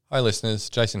Hi listeners,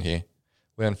 Jason here.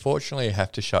 We unfortunately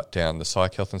have to shut down the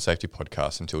Psych Health and Safety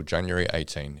podcast until January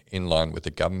 18 in line with the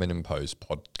government-imposed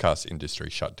podcast industry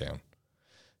shutdown.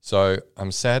 So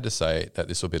I'm sad to say that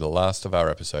this will be the last of our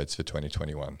episodes for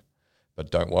 2021. But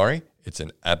don't worry, it's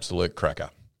an absolute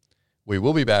cracker. We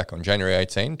will be back on January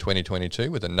 18,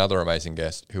 2022 with another amazing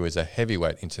guest who is a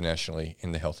heavyweight internationally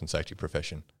in the health and safety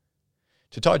profession.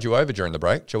 To tide you over during the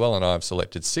break, Joelle and I have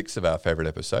selected 6 of our favourite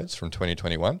episodes from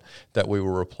 2021 that we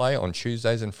will replay on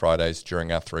Tuesdays and Fridays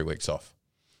during our 3 weeks off.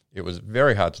 It was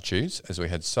very hard to choose as we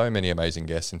had so many amazing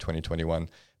guests in 2021,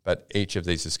 but each of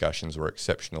these discussions were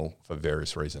exceptional for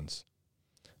various reasons.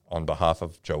 On behalf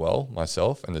of Joelle,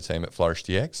 myself and the team at Flourish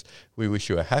DX, we wish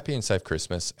you a happy and safe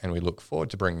Christmas, and we look forward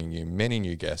to bringing you many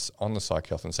new guests on the Psych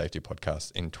Health and Safety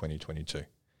podcast in 2022.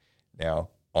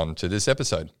 Now, on to this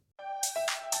episode.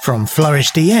 From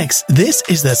Flourish DX, this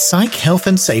is the Psych Health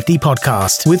and Safety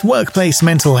Podcast. With workplace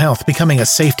mental health becoming a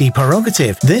safety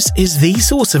prerogative, this is the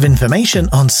source of information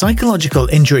on psychological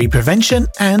injury prevention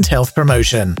and health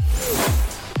promotion.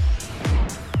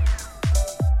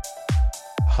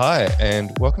 Hi,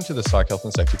 and welcome to the Psych Health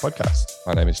and Safety Podcast.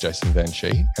 My name is Jason Van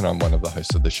Schie, and I'm one of the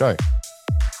hosts of the show.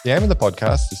 The aim of the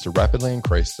podcast is to rapidly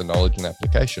increase the knowledge and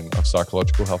application of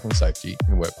psychological health and safety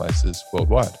in workplaces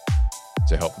worldwide.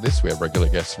 To help with this, we have regular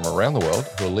guests from around the world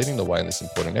who are leading the way in this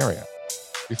important area.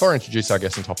 Before I introduce our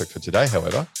guest and topic for today,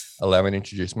 however, allow me to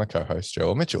introduce my co-host,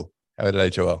 Joelle Mitchell. How are you today,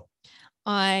 Joelle?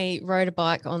 I rode a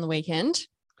bike on the weekend.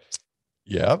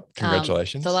 Yeah,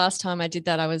 congratulations. The last time I did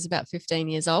that, I was about 15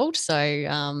 years old. So,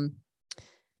 and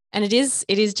it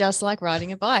is just like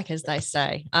riding a bike, as they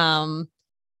say.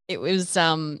 It was,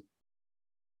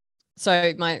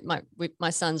 so my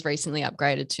son's recently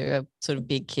upgraded to a sort of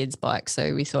big kids bike.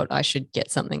 So we thought I should get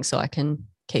something so I can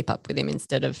keep up with him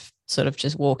instead of sort of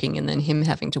just walking and then him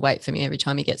having to wait for me every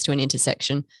time he gets to an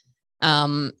intersection.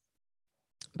 But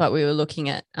we were looking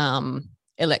at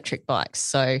electric bikes.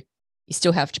 So you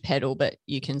still have to pedal, but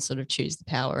you can sort of choose the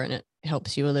power and it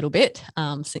helps you a little bit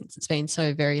since it's been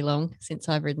so very long since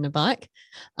I've ridden a bike.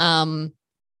 But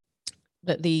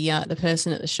the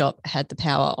person at the shop had the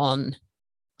power on,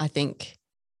 I think,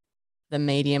 the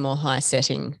medium or high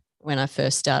setting when I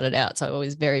first started out. So it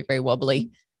was very, very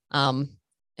wobbly.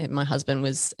 My husband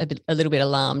was a little bit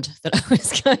alarmed that I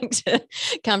was going to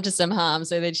come to some harm.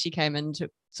 So then she came and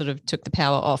took the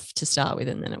power off to start with,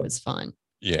 and then it was fine.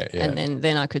 Yeah. And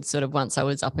then I could sort of, once I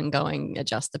was up and going,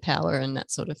 adjust the power and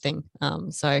that sort of thing.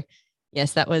 So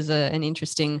yes, that was an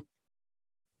interesting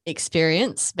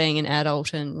experience being an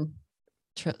adult and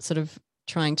sort of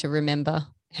trying to remember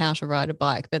how to ride a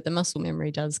bike, but the muscle memory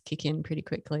does kick in pretty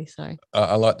quickly. So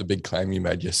I like the big claim you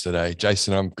made yesterday,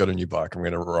 Jason. I've got a new bike. I'm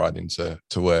going to ride into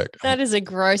work. That is a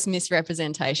gross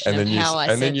misrepresentation of how I said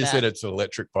that. And then you said it's an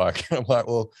electric bike. I'm like,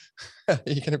 well, are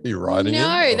you going to be riding it?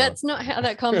 No, that's not how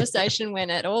that conversation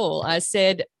went at all. I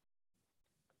said,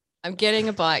 I'm getting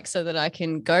a bike so that I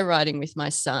can go riding with my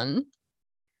son.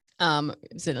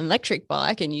 It's an electric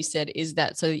bike, and you said, is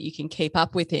that so that you can keep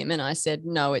up with him? And I said,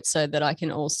 no, it's so that I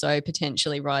can also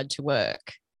potentially ride to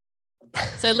work.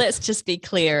 So let's just be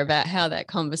clear about how that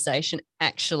conversation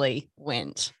actually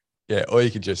went. Yeah, or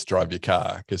you could just drive your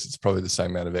car because it's probably the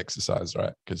same amount of exercise,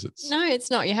 right? Because no,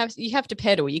 it's not. You have to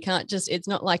pedal. You can't just. It's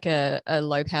not like a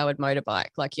low powered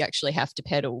motorbike. Like you actually have to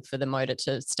pedal for the motor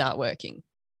to start working.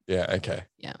 Yeah. Okay.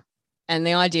 Yeah, and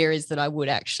the idea is that I would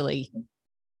actually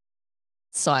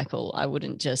cycle. I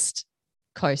wouldn't just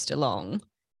coast along,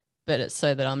 but it's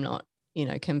so that I'm not,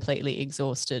 completely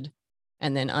exhausted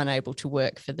and then unable to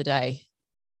work for the day.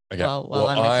 Okay. While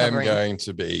I'm I am recovering. going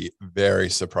to be very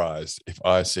surprised if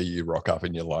I see you rock up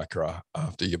in your Lycra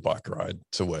after your bike ride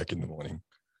to work in the morning.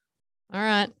 All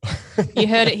right. You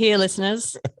heard it here,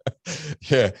 listeners.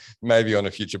 Yeah. Maybe on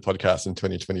a future podcast in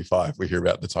 2025, we hear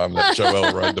about the time that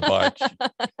Joelle rode the bike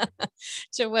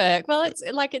to work. Well,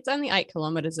 it's only 8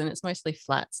 kilometers and it's mostly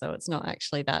flat. So it's not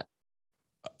actually that.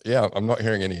 Yeah. I'm not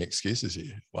hearing any excuses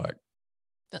here.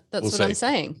 That's what I'm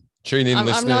saying. Tune in,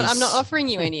 listeners. I'm not offering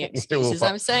you any excuses.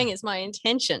 I'm saying it's my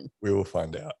intention. We will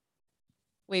find out.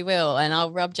 We will. And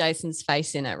I'll rub Jason's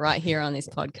face in it right here on this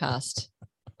podcast.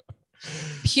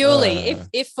 Purely,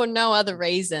 if for no other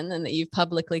reason than that you've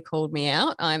publicly called me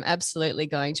out, I'm absolutely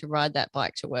going to ride that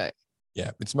bike to work. Yeah,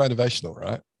 it's motivational,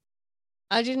 right?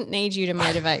 I didn't need you to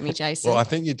motivate me, Jason. Well, I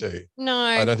think you do. No.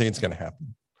 I don't think it's going to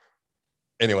happen.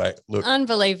 Anyway, look.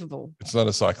 Unbelievable. It's not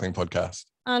a cycling podcast.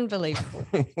 Unbelievable.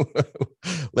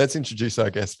 Let's introduce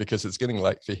our guest because it's getting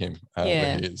late for him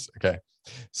where he is. Okay.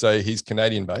 So he's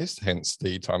Canadian based, hence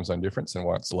the time zone difference and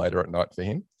why it's later at night for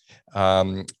him.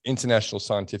 International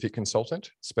scientific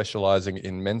consultant specializing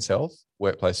in men's health,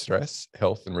 workplace stress,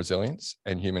 health and resilience,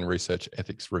 and human research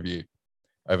ethics review.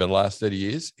 Over the last 30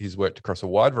 years, he's worked across a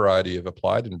wide variety of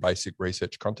applied and basic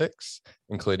research contexts,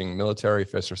 including military,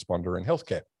 first responder, and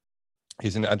healthcare.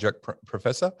 He's an adjunct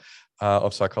professor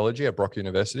of psychology at Brock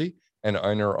University and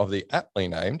owner of the aptly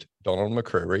named Donald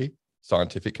McCreary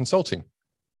Scientific Consulting.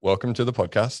 Welcome to the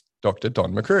podcast, Dr.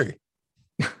 Don McCreary.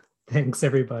 Thanks,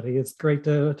 everybody. It's great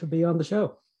to be on the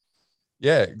show.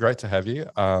 Yeah, great to have you.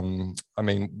 Joelle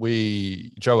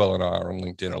and I are on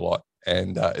LinkedIn a lot,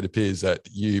 and it appears that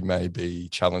you may be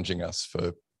challenging us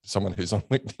for someone who's on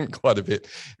LinkedIn quite a bit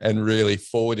and really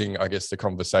forwarding, I guess, the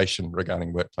conversation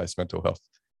regarding workplace mental health.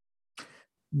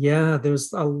 Yeah,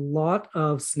 there's a lot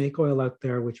of snake oil out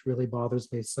there, which really bothers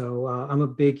me. So I'm a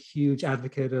big, huge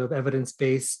advocate of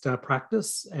evidence-based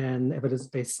practice and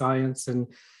evidence-based science. And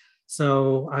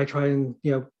so I try and,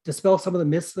 dispel some of the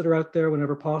myths that are out there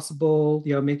whenever possible,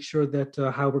 make sure that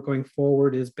how we're going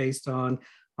forward is based on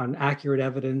accurate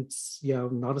evidence,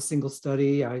 not a single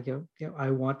study. I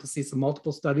want to see some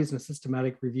multiple studies and a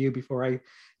systematic review before I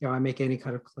make any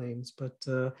kind of claims. But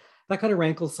that kind of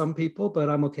rankles some people, but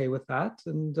I'm okay with that.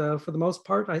 And for the most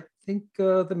part, I think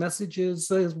the message is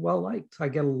well liked. I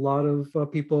get a lot of more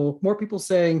people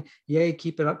saying, "Yay,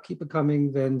 keep it up, keep it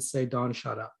coming," than say, "Don,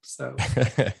 shut up." So,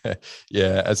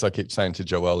 yeah, as I keep saying to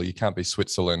Joelle, you can't be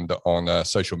Switzerland on a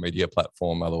social media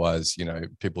platform. Otherwise,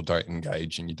 people don't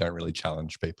engage and you don't really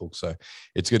challenge people. So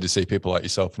it's good to see people like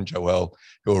yourself and Joelle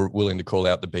who are willing to call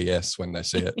out the BS when they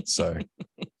see it. So.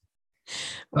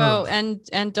 Well,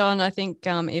 and Don, I think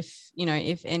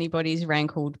if anybody's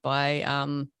rankled by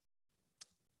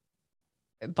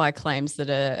claims that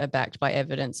are backed by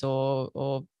evidence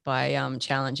or by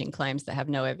challenging claims that have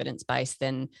no evidence base,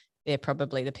 then they're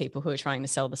probably the people who are trying to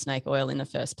sell the snake oil in the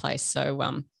first place.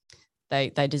 So they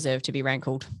deserve to be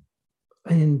rankled.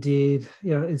 Indeed,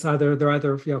 it's they're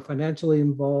either financially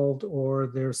involved or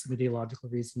there's some ideological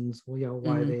reasons.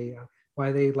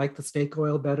 Why they like the snake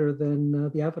oil better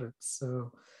than the evidence.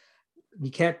 So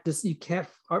you can't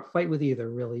fight with either.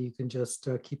 Really, you can just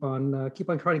keep on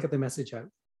trying to get the message out.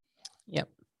 Yep,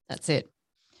 that's it.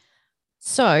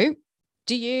 So,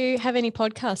 do you have any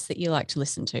podcasts that you like to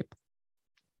listen to?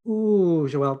 Ooh,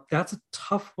 Joelle, that's a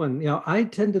tough one. I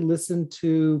tend to listen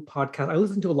to podcasts. I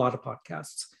listen to a lot of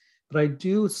podcasts, but I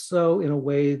do so in a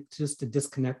way just to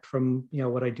disconnect from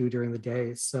what I do during the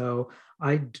day. So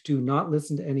I do not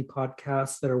listen to any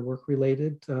podcasts that are work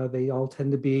related. They all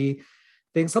tend to be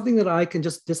something that I can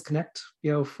just disconnect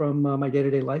from my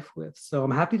day-to-day life with. So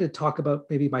I'm happy to talk about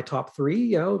maybe my top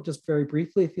three, just very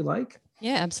briefly if you like.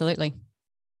 Yeah, absolutely.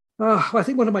 I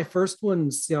think one of my first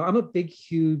ones, I'm a big,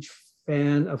 huge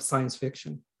fan of science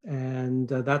fiction.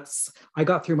 And I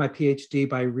got through my PhD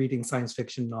by reading science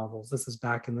fiction novels. This is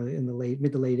back in the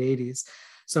mid to late 80s.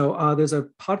 So there's a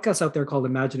podcast out there called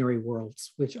Imaginary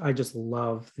Worlds, which I just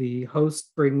love. The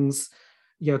host brings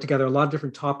together a lot of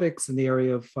different topics in the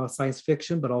area of science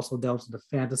fiction, but also delves into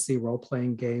fantasy,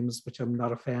 role-playing games, which I'm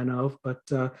not a fan of, but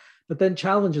then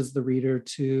challenges the reader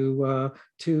to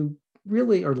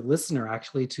really, or the listener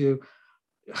actually, to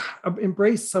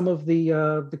embrace some of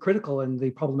the critical and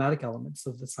the problematic elements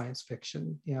of the science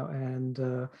fiction, and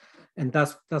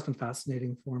that's been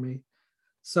fascinating for me.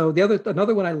 So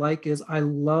another one I like is I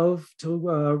love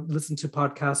to listen to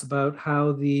podcasts about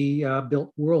how the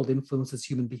built world influences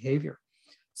human behavior.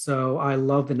 So I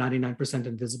love the 99%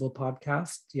 Invisible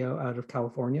podcast, out of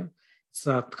California. It's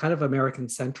kind of American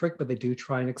centric, but they do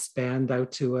try and expand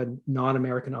out to a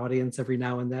non-American audience every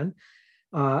now and then.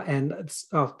 And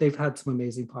they've had some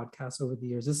amazing podcasts over the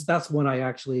years. That's one I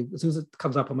actually, as soon as it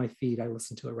comes up on my feed, I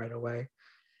listen to it right away.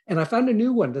 And I found a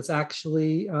new one that's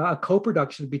actually a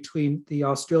co-production between the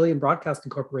Australian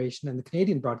Broadcasting Corporation and the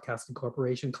Canadian Broadcasting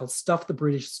Corporation called Stuff the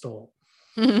British Stole.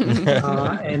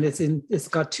 And it's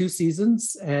got 2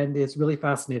 seasons and it's really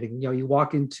fascinating. You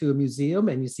walk into a museum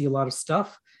and you see a lot of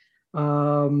stuff.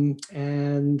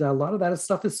 And a lot of that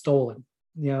stuff is stolen,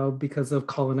 because of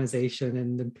colonization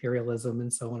and imperialism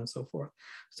and so on and so forth.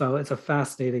 So it's a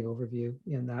fascinating overview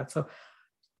in that. So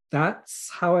that's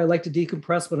how I like to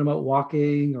decompress when I'm out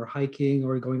walking or hiking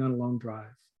or going on a long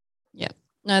drive. Yeah,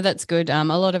 no, that's good. A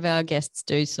lot of our guests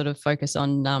do sort of focus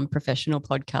on professional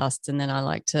podcasts, and then I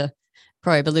like to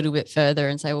probe a little bit further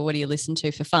and say, well, what do you listen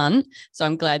to for fun? So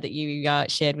I'm glad that you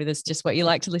shared with us just what you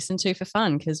like to listen to for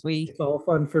fun, because it's all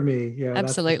fun for me. Yeah,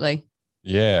 absolutely.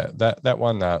 Yeah, that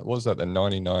one, what was that, the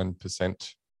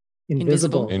 99%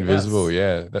 Invisible? Yes.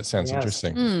 Yeah, that sounds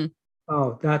interesting. Mm.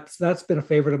 Oh, that's been a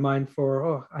favorite of mine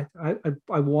for,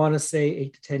 I want to say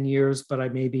 8 to 10 years, but I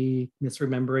may be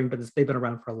misremembering, but they've been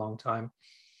around for a long time.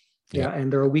 Yeah,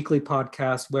 and they're a weekly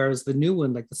podcast, whereas the new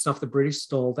one, like the Stuff the British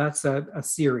Stole, that's a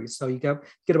series. So you get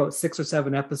about 6 or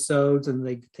 7 episodes, and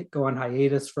they go on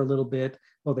hiatus for a little bit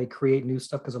while they create new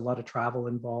stuff because a lot of travel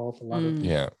involved, a lot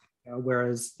of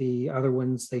whereas the other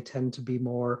ones, they tend to be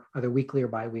more either weekly or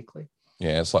bi-weekly.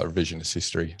 Yeah, it's like revisionist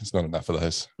history. There's not enough of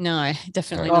those. No,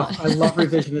 definitely not. I love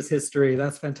revisionist history.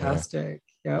 That's fantastic.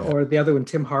 Yeah. Or the other one,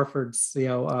 Tim Harford's,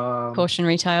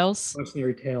 Cautionary Tales.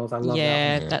 Cautionary Tales. I love that one.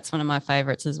 Yeah, that's one of my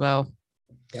favorites as well.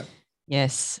 Yeah.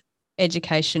 Yes.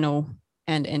 Educational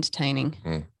and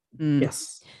entertaining.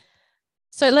 Yes.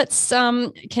 So let's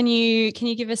can you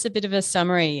give us a bit of a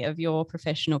summary of your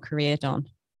professional career, Don?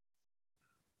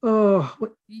 Oh,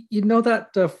 you know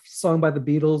that song by the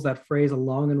Beatles, that phrase, "a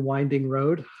long and winding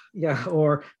road"? Yeah,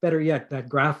 or better yet, that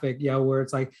graphic, where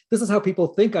it's like, this is how people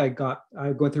think I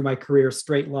go through my career,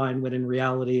 straight line, when in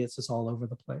reality, it's just all over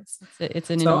the place. It's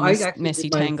an enormous,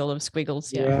 messy tangle of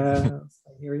squiggles. Yeah,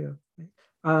 I hear you.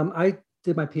 I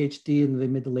did my PhD in the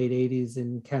mid to late 80s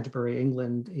in Canterbury,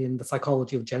 England, in the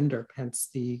psychology of gender, hence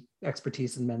the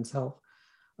expertise in men's health.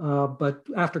 But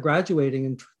after graduating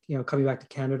and coming back to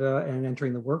Canada and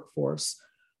entering the workforce,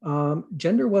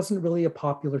 gender wasn't really a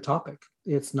popular topic.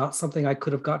 It's not something I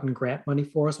could have gotten grant money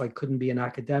for, so I couldn't be an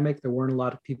academic. There weren't a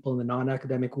lot of people in the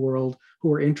non-academic world who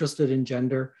were interested in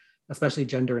gender, especially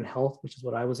gender and health, which is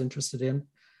what I was interested in.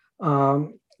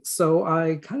 So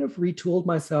I kind of retooled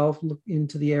myself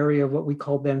into the area of what we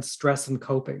called then stress and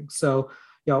coping. So,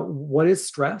 what is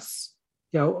stress?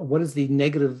 What is the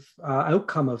negative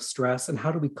outcome of stress, and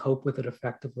how do we cope with it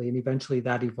effectively? And eventually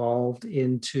that evolved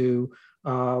into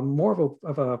more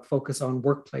of a focus on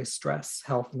workplace stress,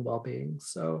 health, and well-being.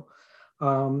 So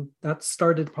that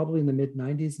started probably in the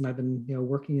mid-90s, and I've been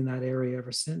working in that area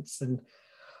ever since. And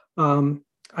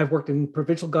I've worked in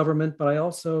provincial government, but I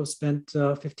also spent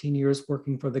 15 years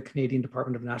working for the Canadian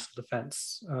Department of National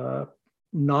Defence,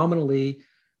 nominally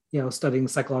studying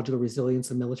psychological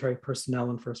resilience in military personnel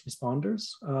and first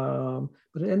responders.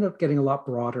 But it ended up getting a lot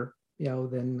broader,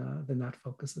 than that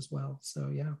focus as well. So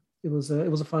yeah, it was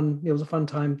a fun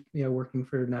time, working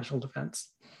for national defense.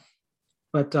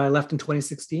 But I left in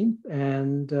 2016,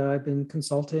 and I've been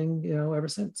consulting, ever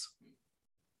since.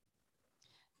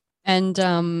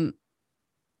 And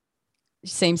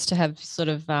seems to have sort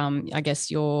of, I guess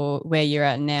where you're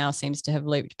at now seems to have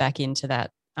looped back into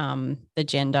that, the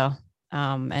gender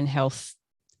and health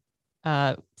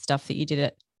stuff that you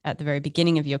did at the very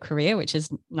beginning of your career, which is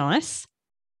nice.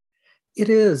 It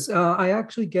is. I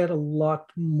actually get a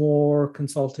lot more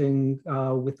consulting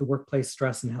with the workplace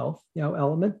stress and health,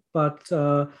 element, but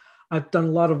I've done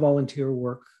a lot of volunteer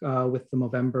work with the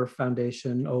Movember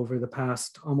Foundation over the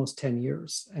past almost 10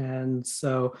 years. And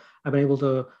so I've been able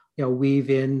to, weave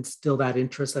in still that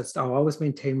interest. I'll always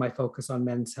maintain my focus on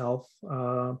men's health.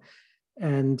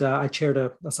 And I chaired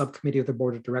a subcommittee of the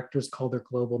board of directors called their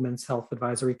Global Men's Health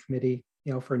Advisory Committee,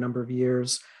 for a number of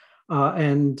years.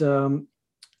 And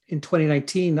in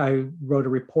 2019, I wrote a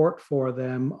report for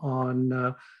them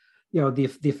on, the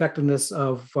effectiveness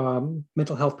of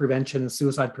mental health prevention and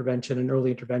suicide prevention and early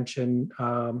intervention,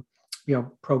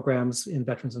 programs in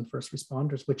veterans and first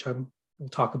responders, which we'll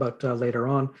talk about later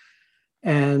on.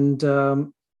 And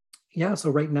so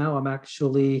right now I'm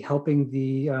actually helping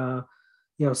the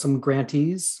some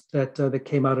grantees that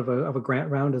came out of a grant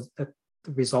round that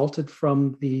resulted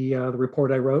from the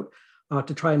report I wrote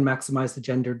to try and maximize the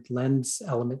gendered lens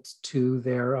element to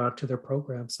their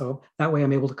program. So that way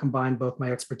I'm able to combine both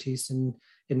my expertise in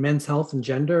men's health and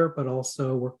gender, but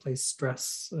also workplace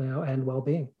stress and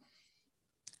well-being.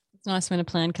 It's nice when a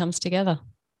plan comes together.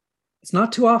 It's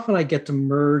not too often I get to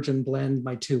merge and blend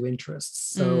my two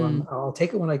interests. So I'll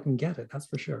take it when I can get it. That's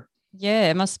for sure.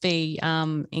 Yeah, it must be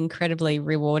incredibly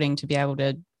rewarding to be able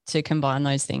to combine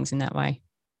those things in that way.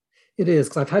 It is,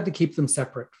 because I've had to keep them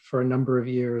separate for a number of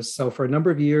years. So for a number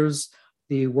of years,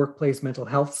 the workplace mental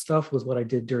health stuff was what I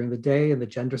did during the day, and the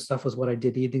gender stuff was what I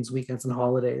did evenings, weekends, and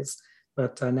holidays.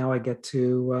 But now I get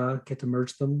to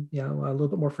merge them, a little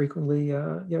bit more frequently,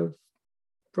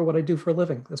 for what I do for a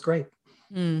living. That's great.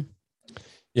 Mm.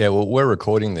 Yeah, well, we're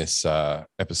recording this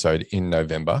episode in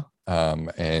November,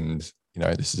 and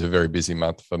this is a very busy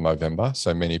month for Movember.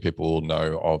 So many people will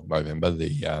know of Movember,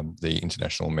 the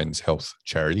International Men's Health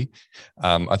Charity.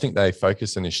 I think they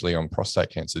focused initially on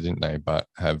prostate cancer, didn't they? But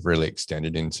have really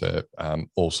extended into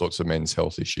all sorts of men's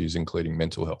health issues, including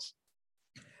mental health.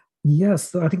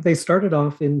 Yes, I think they started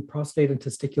off in prostate and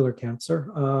testicular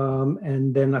cancer.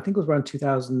 And then I think it was around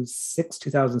 2006,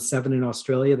 2007 in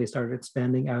Australia, they started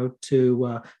expanding out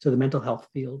to the mental health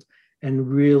field, and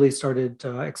really started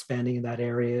expanding in that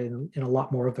area in a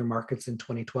lot more of their markets in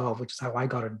 2012, which is how I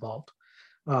got involved.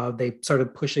 They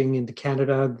started pushing into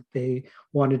Canada. They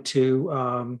wanted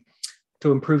to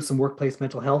improve some workplace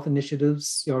mental health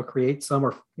initiatives, create some,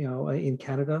 or in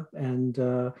Canada. And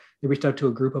they reached out to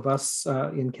a group of us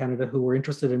in Canada who were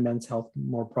interested in men's health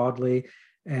more broadly,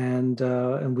 and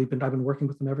I've been working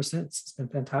with them ever since. It's been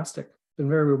fantastic. It's been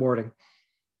very rewarding.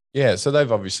 Yeah, so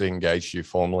they've obviously engaged you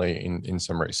formally in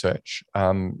some research.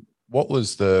 What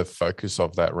was the focus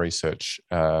of that research,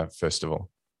 first of all?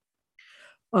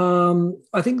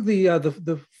 I think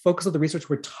the focus of the research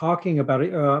we're talking about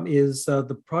is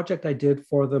the project I did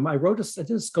for them. I did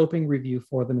a scoping review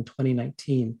for them in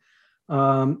 2019.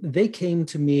 They came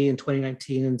to me in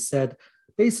 2019 and said,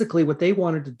 basically what they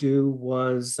wanted to do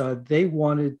was they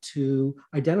wanted to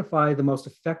identify the most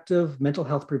effective mental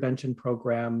health prevention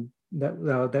program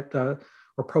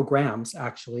or programs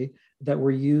actually that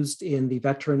were used in the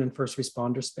veteran and first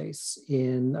responder space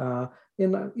in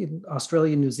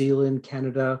Australia, New Zealand,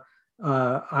 Canada,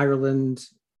 Ireland,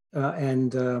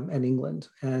 and England.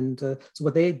 And so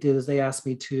what they did is they asked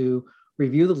me to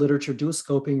review the literature, do a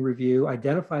scoping review,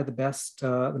 identify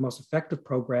the most effective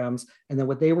programs, and then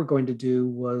what they were going to do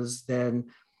was then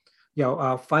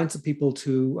find some people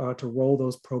to roll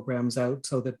those programs out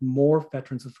so that more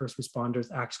veterans and first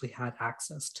responders actually had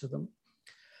access to them.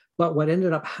 But what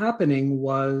ended up happening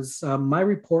was my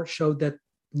report showed that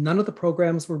none of the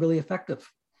programs were really effective.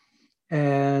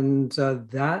 And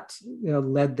that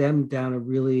led them down a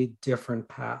really different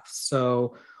path.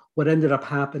 So what ended up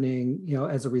happening,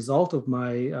 as a result of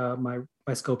my my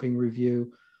scoping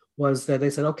review was that they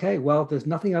said, okay, well, if there's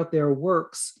nothing out there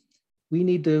works, we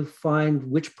need to find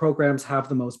which programs have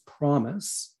the most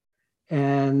promise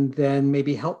and then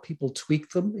maybe help people tweak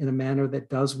them in a manner that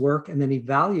does work and then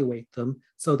evaluate them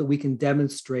so that we can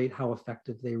demonstrate how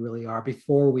effective they really are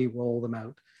before we roll them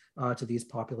out to these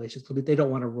populations. But they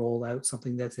don't want to roll out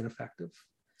something that's ineffective.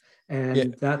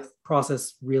 And that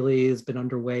process really has been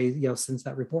underway, since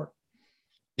that report.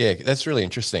 Yeah, that's really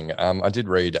interesting. I did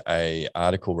read an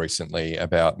article recently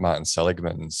about Martin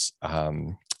Seligman's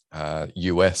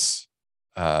US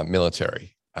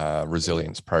military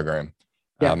resilience program.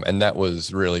 And that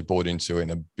was really bought into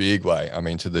in a big way. I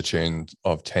mean, to the tune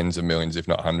of tens of millions, if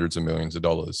not hundreds of millions of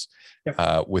dollars,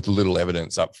 with little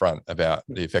evidence up front about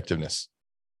the effectiveness.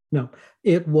 No,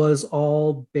 it was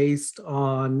all based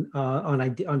on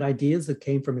ideas that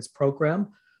came from his program,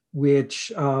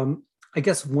 which I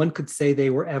guess one could say they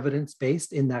were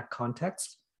evidence-based in that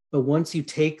context. But once you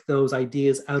take those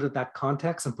ideas out of that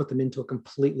context and put them into a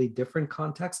completely different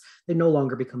context, they no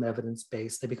longer become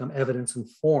evidence-based. They become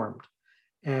evidence-informed.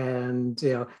 And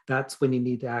that's when you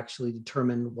need to actually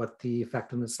determine what the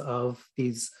effectiveness of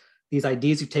these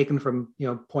ideas you've taken from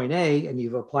point A and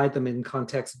you've applied them in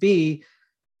context B.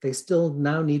 They still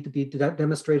now need to be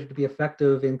demonstrated to be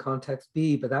effective in context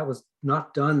B, but that was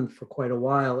not done for quite a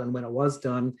while. And when it was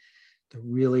done, there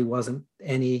really wasn't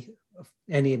any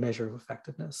measure of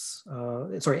effectiveness.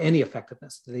 Any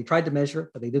effectiveness. They tried to measure it,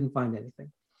 but they didn't find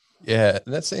anything. Yeah,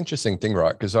 that's the interesting thing,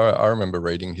 right? Because I remember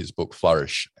reading his book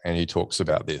Flourish, and he talks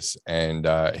about this, and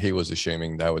he was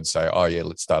assuming they would say, oh yeah,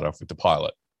 let's start off with the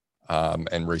pilot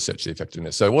and research the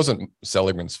effectiveness. So it wasn't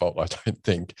Seligman's fault, I don't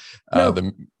think. No.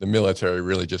 The military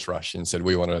really just rushed in and said,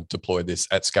 we want to deploy this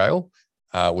at scale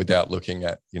without looking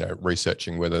at,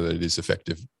 researching whether it is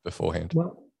effective beforehand.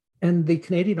 Well, and the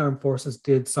Canadian Armed Forces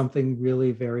did something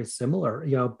really very similar.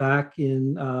 Back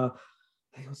in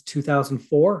I think it was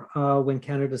 2004 when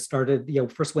Canada started,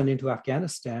 first went into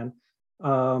Afghanistan.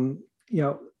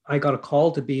 I got a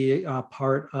call to be a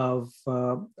part of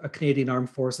a Canadian Armed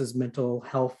Forces Mental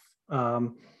Health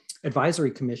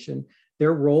Advisory Commission.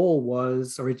 Their role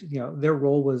was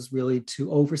really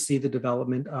to oversee the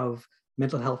development of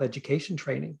mental health education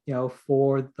training,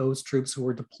 for those troops who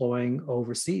were deploying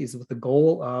overseas, with the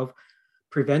goal of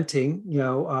preventing,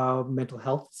 mental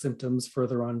health symptoms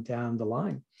further on down the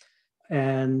line.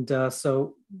 And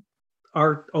so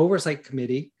our oversight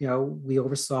committee, we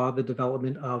oversaw the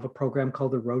development of a program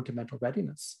called the Road to Mental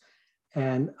Readiness.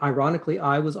 And ironically,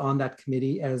 I was on that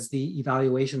committee as the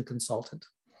evaluation consultant,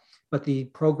 but the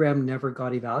program never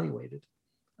got evaluated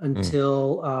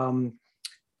until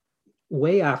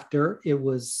way after it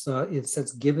was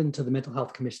since given to the Mental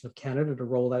Health Commission of Canada to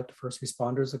roll out to first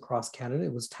responders across Canada.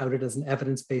 It was touted as an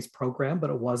evidence-based program, but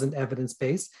it wasn't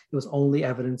evidence-based. It was only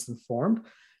evidence-informed.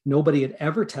 Nobody had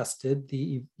ever tested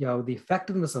the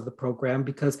effectiveness of the program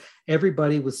because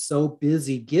everybody was so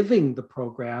busy giving the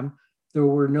program. There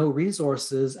were no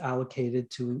resources allocated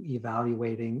to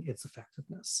evaluating its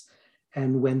effectiveness.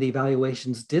 And when the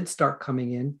evaluations did start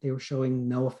coming in, they were showing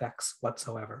no effects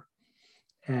whatsoever.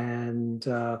 And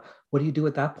what do you do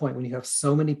at that point when you have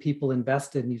so many people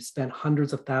invested and you've spent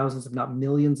hundreds of thousands, if not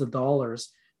millions of dollars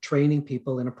training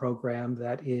people in a program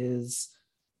that is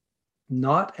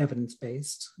not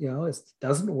evidence-based, it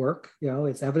doesn't work,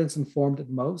 it's evidence-informed at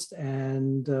most.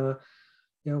 And,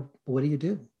 what do you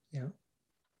do?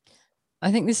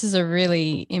 I think this is a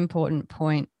really important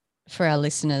point for our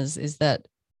listeners, is that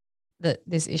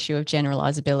this issue of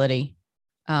generalizability,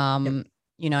 and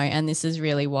this is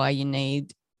really why you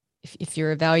need, if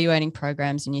you're evaluating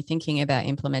programs and you're thinking about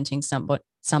implementing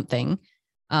something,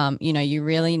 you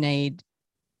really need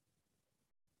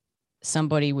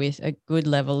somebody with a good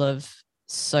level of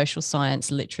social science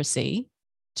literacy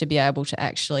to be able to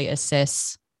actually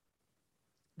assess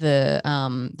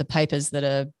the papers that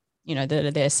are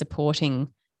they're supporting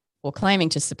or claiming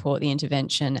to support the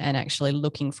intervention, and actually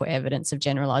looking for evidence of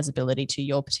generalizability to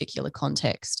your particular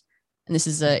context. And this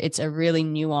is it's a really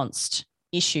nuanced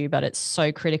issue, but it's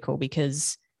so critical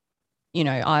because,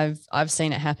 I've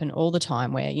seen it happen all the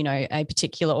time where, a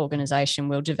particular organization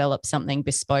will develop something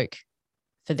bespoke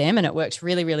for them and it works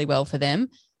really, really well for them.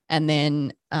 And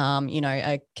then,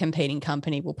 a competing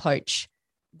company will poach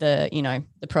the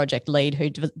project lead who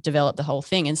developed the whole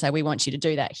thing and say, we want you to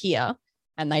do that here.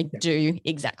 And they do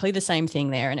exactly the same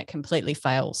thing there, and it completely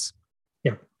fails.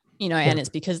 Yeah. And it's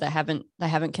because they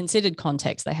haven't considered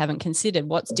context. They haven't considered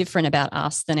what's different about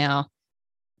us than our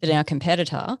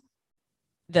competitor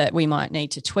that we might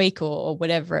need to tweak or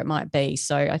whatever it might be.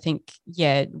 So I think,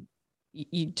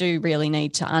 you do really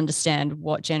need to understand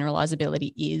what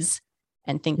generalizability is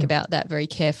and think about that very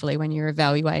carefully when you're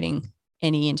evaluating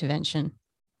any intervention.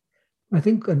 I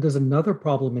think there's another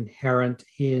problem inherent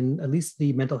in at least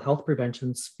the mental health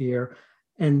prevention sphere,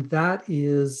 and that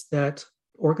is that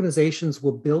organizations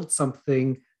will build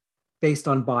something based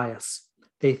on bias.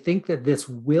 They think that this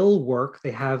will work.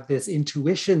 They have this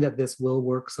intuition that this will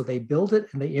work, so they build it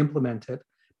and they implement it,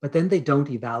 but then they don't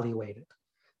evaluate it.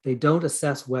 They don't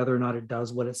assess whether or not it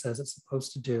does what it says it's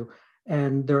supposed to do.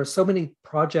 And there are so many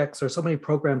projects or so many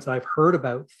programs that I've heard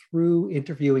about through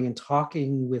interviewing and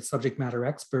talking with subject matter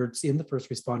experts in the first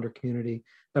responder community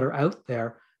that are out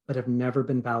there, but have never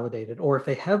been validated. Or if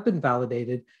they have been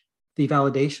validated, the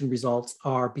validation results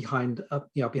are behind a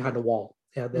wall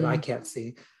that I can't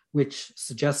see, which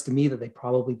suggests to me that they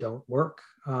probably don't work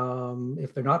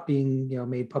if they're not being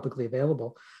made publicly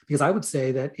available. Because I would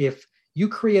say that if you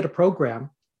create a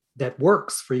program that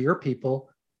works for your people,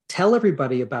 tell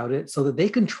everybody about it so that they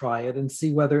can try it and see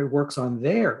whether it works on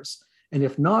theirs. And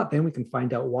if not, then we can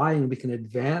find out why, and we can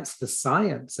advance the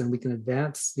science, and we can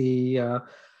advance the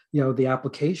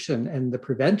application and the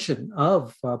prevention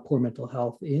of poor mental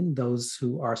health in those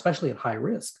who are especially at high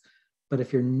risk. But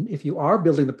if you are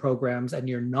building the programs and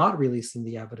you're not releasing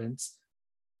the evidence,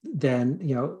 then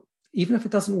even if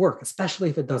it doesn't work, especially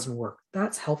if it doesn't work,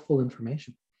 that's helpful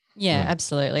information. Yeah,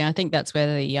 absolutely. I think that's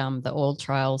where the All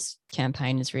Trials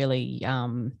campaign is really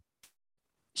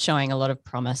showing a lot of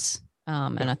promise,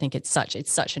 and I think it's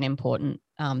such an important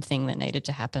thing that needed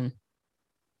to happen.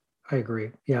 I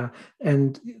agree. Yeah,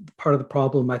 and part of the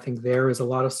problem I think there is a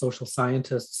lot of social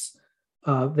scientists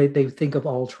they think of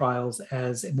All Trials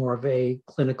as more of a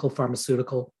clinical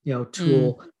pharmaceutical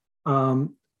tool.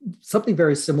 Something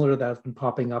very similar to that has been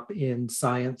popping up in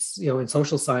science, in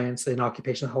social science, in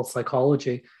occupational health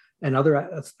psychology, and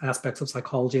other aspects of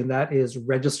psychology, and that is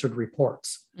registered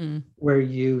reports, where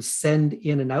you send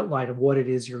in an outline of what it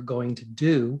is you're going to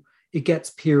do. It gets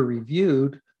peer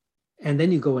reviewed, and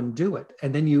then you go and do it.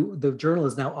 And then the journal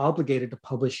is now obligated to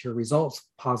publish your results,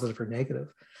 positive or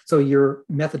negative. So your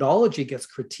methodology gets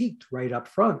critiqued right up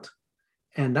front.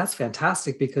 And that's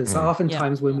fantastic, because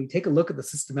oftentimes when we take a look at the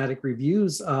systematic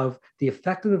reviews of the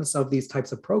effectiveness of these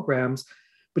types of programs,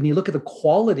 when you look at the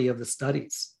quality of the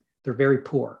studies, they're very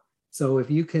poor. So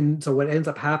what ends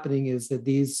up happening is that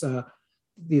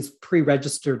these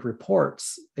pre-registered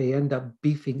reports, they end up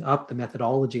beefing up the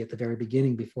methodology at the very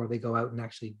beginning before they go out and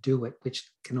actually do it, which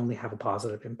can only have a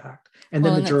positive impact. And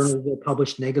then the journal will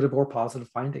publish negative or positive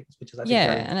findings, which is, I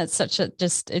think, and it's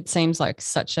it seems like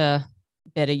such a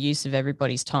better use of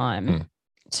everybody's time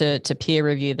to peer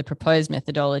review the proposed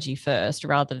methodology first,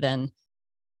 rather than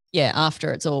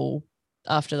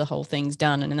after the whole thing's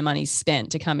done and the money's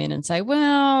spent, to come in and say,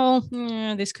 well,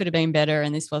 this could have been better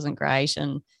and this wasn't great,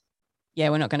 and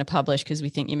we're not going to publish because we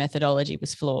think your methodology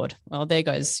was flawed. Well, there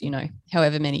goes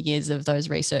however many years of those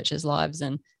researchers' lives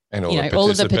and all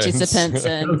of the participants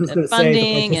and the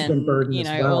funding and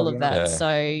all of that. So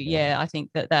I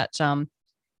think that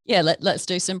let's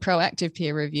do some proactive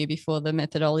peer review before the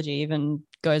methodology even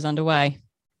goes underway.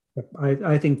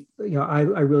 I think I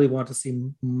really want to see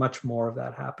much more of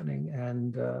that happening,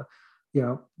 and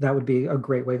that would be a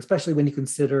great way, especially when you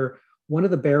consider one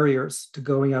of the barriers to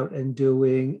going out and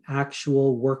doing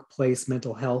actual workplace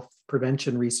mental health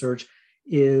prevention research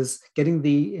is getting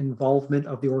the involvement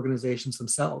of the organizations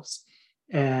themselves.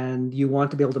 And you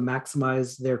want to be able to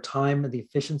maximize their time and the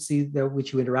efficiency that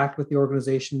which you interact with the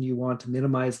organization. You want to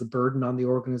minimize the burden on the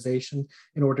organization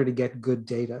in order to get good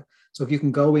data. So if you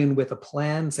can go in with a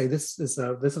plan, say this is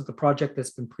the project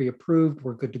that's been pre-approved,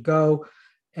 we're good to go,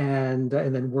 and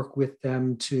then work with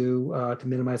them to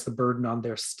minimize the burden on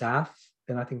their staff,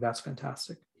 then I think that's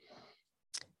fantastic.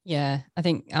 Yeah, I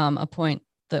think a point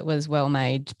that was well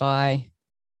made by,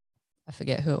 I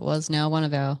forget who it was now,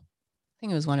 I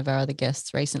think it was one of our other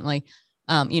guests recently.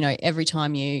 Every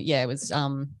time it was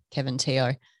Kevin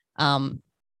Teo,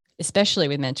 especially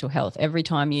with mental health, every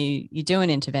time you do an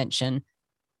intervention,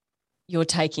 you're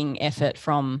taking effort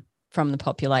from the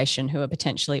population who are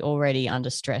potentially already under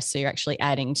stress. So you're actually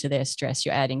adding to their stress,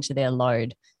 you're adding to their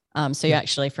load. So you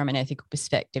actually, from an ethical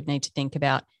perspective, need to think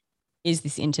about, is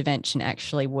this intervention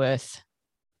actually worth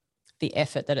the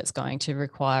effort that it's going to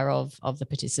require of the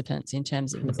participants in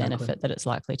terms of the benefit that it's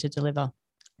likely to deliver?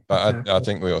 But I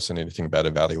think we also need to think about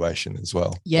evaluation as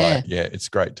well. Yeah. It's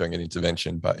great doing an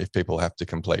intervention, but if people have to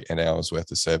complete an hour's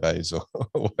worth of surveys or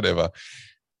whatever,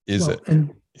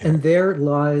 and there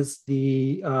lies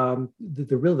the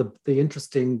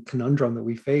interesting conundrum that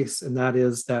we face, and that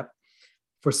is that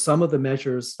for some of the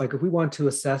measures, like if we want to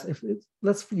assess,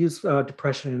 let's use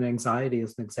depression and anxiety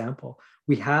as an example,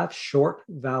 we have short,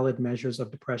 valid measures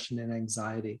of depression and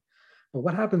anxiety. But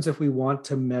what happens if we want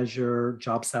to measure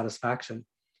job satisfaction?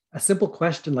 A simple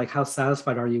question like how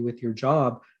satisfied are you with your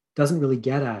job doesn't really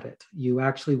get at it. You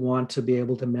actually want to be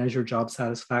able to measure job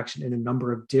satisfaction in a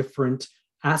number of different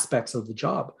aspects of the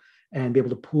job and be able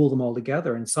to pool them all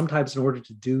together. And sometimes in order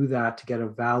to do that, to get a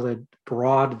valid,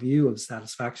 broad view of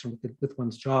satisfaction with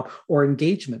one's job or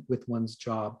engagement with one's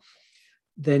job,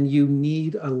 then you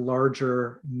need a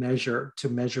larger measure to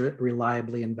measure it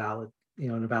reliably and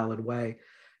in a valid way.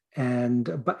 And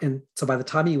so by the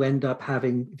time you end up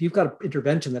if you've got an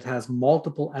intervention that has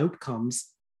multiple outcomes,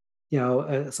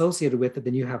 associated with it,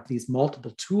 then you have these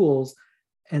multiple tools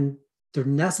and they're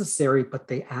necessary, but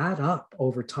they add up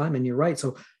over time. And you're right.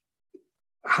 So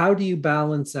how do you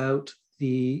balance out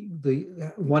the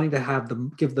wanting to have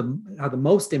the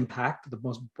most impact, the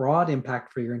most broad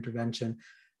impact for your intervention,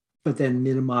 but then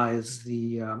minimize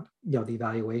the the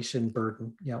evaluation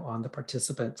burden on the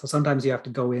participant? So sometimes you have to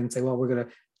go in and say, well, we're going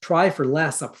to try for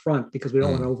less up front because we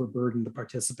don't want to overburden the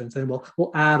participants, and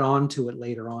we'll add on to it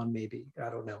later on, maybe. I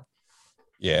don't know.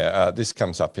 Yeah, this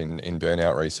comes up in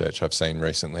burnout research I've seen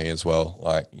recently as well.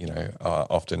 Like,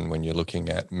 often when you're looking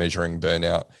at measuring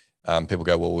burnout, people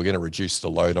go, well, we're going to reduce the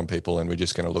load on people and we're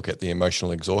just going to look at the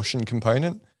emotional exhaustion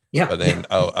component. Yeah. But then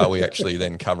are we actually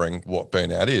then covering what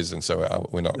burnout is? And so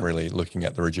we're not really looking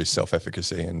at the reduced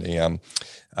self-efficacy and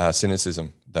the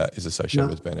cynicism that is associated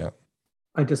with burnout.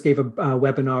 I just gave a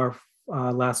webinar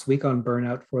last week on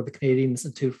burnout for the Canadian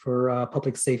Institute for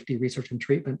Public Safety Research and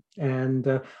Treatment.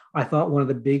 And I thought one of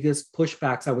the biggest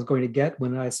pushbacks I was going to get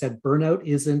when I said burnout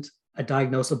isn't a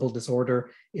diagnosable disorder,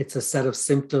 it's a set of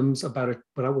symptoms about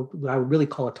what I would really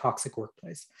call a toxic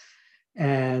workplace.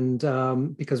 And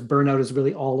because burnout is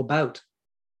really all about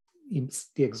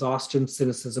the exhaustion,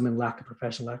 cynicism, and lack of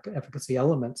professional efficacy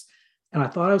elements. And I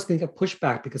thought I was going to get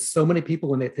pushback because so many people,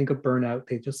 when they think of burnout,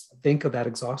 they just think of that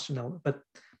exhaustion element, but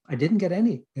I didn't get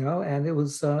any, and it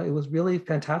was really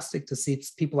fantastic to see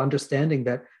people understanding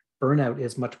that burnout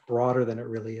is much broader than it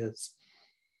really is.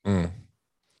 Mm.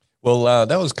 Well,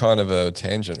 that was kind of a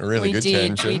tangent, a really good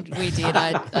tangent. We did.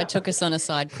 I took us on a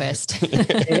side quest.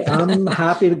 Hey, I'm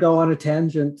happy to go on a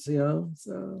tangent, so.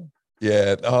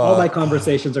 Yeah. All my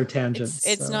conversations are tangents.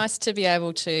 It's nice to be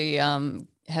able to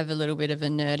have a little bit of a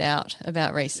nerd out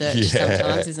about research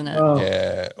sometimes, isn't it? Oh.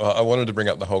 Yeah. Well, I wanted to bring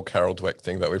up the whole Carol Dweck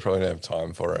thing, but we probably don't have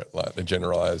time for it, like the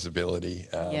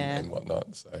generalizability and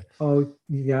whatnot. So. Oh,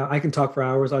 yeah. I can talk for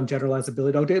hours on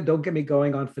generalizability. Don't get me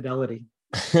going on fidelity.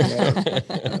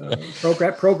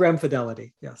 Program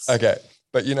fidelity. Yes. Okay.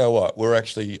 But you know what? We're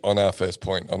actually on our first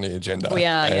point on the agenda. We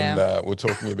are, and we're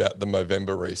talking about the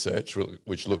Movember research,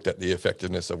 which looked at the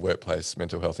effectiveness of workplace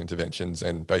mental health interventions.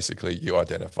 And basically you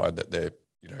identified that there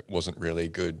wasn't really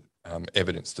good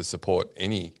evidence to support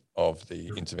any of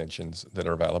the interventions that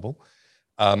are available.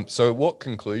 So what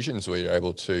conclusions were you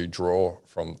able to draw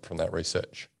from that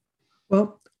research?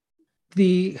 Well,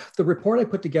 the report I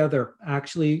put together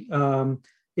actually,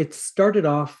 it started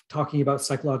off talking about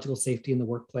psychological safety in the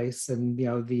workplace and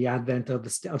the advent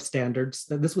of standards.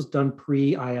 This was done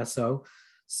pre-ISO,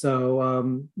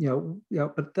 so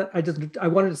but I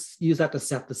wanted to use that to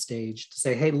set the stage to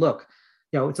say, hey, look,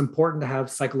 it's important to have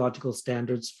psychological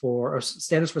standards for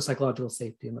psychological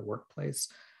safety in the workplace.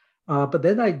 But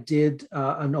then I did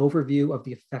an overview of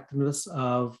the effectiveness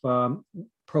of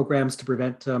programs to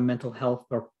prevent mental health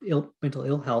or mental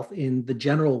ill health in the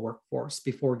general workforce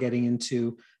before getting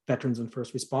into veterans and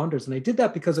first responders. And I did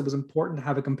that because it was important to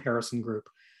have a comparison group.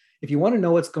 If you want to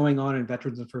know what's going on in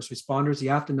veterans and first responders, you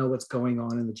have to know what's going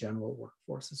on in the general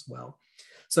workforce as well.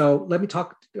 So let me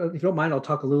talk, if you don't mind, I'll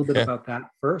talk a little bit about that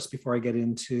first before I get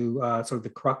into sort of the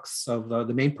crux of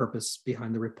the main purpose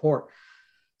behind the report.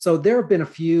 So there have been a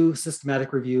few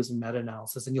systematic reviews and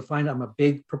meta-analysis, and you'll find I'm a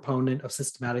big proponent of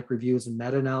systematic reviews and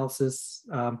meta-analysis.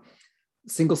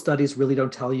 Single studies really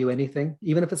don't tell you anything.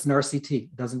 Even if it's an RCT,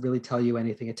 it doesn't really tell you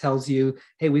anything. It tells you,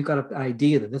 hey, we've got an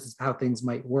idea that this is how things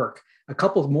might work. A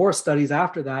couple more studies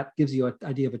after that gives you an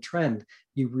idea of a trend.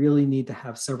 You really need to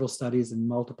have several studies in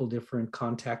multiple different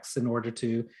contexts in order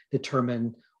to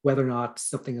determine whether or not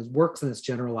something works and it's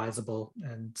generalizable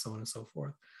and so on and so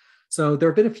forth. So there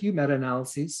have been a few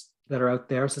meta-analyses that are out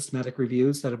there, systematic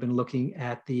reviews that have been looking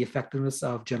at the effectiveness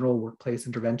of general workplace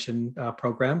intervention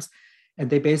programs. And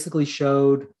they basically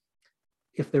showed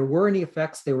if there were any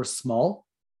effects, they were small,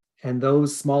 and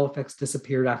those small effects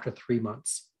disappeared after 3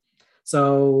 months.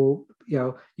 So,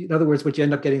 in other words, what you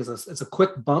end up getting is a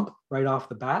quick bump right off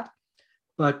the bat,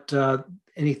 but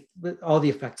all the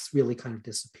effects really kind of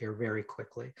disappear very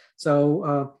quickly.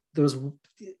 So there was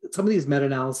some of these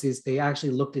meta-analyses, they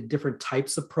actually looked at different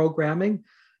types of programming.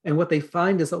 And what they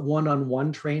find is that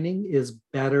one-on-one training is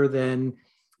better than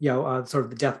sort of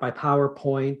the death by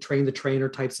PowerPoint, train the trainer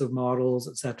types of models,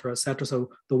 et cetera, et cetera.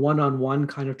 So the one-on-one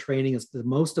kind of training is the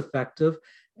most effective,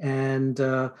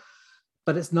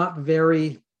 but it's not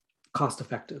very cost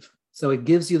effective. So it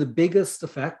gives you the biggest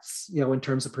effects, in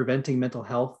terms of preventing mental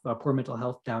health, poor mental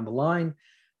health down the line,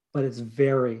 but it's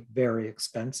very, very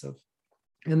expensive.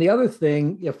 And the other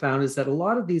thing you found is that a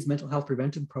lot of these mental health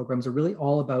prevention programs are really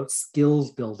all about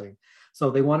skills building.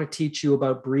 So they want to teach you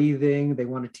about breathing. They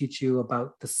want to teach you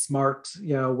about the SMART,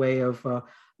 way of,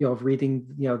 of reading,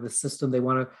 the system. They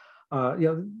want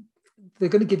to, they're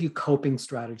going to give you coping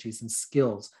strategies and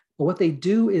skills. But what they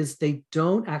do is they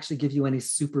don't actually give you any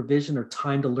supervision or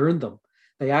time to learn them.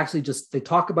 They actually they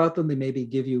talk about them. They maybe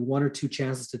give you 1 or 2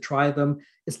 chances to try them.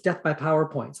 It's death by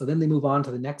PowerPoint. So then they move on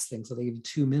to the next thing. So they give you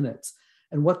 2 minutes.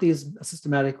 And what these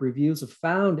systematic reviews have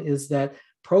found is that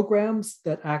programs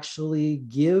that actually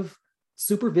give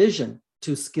supervision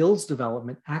to skills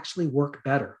development actually work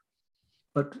better.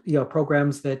 But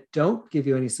programs that don't give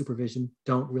you any supervision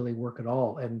don't really work at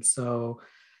all. And so,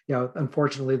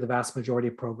 unfortunately, the vast majority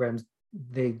of programs,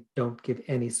 they don't give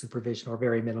any supervision or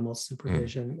very minimal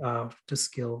supervision to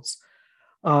skills.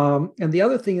 And the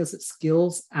other thing is that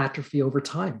skills atrophy over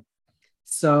time.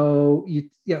 So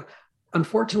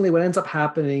unfortunately, what ends up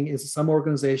happening is some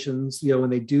organizations, when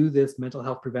they do this mental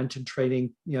health prevention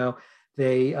training,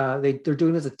 they're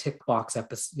doing it as a tick box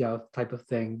type of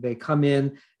thing. They come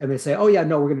in and they say, oh yeah,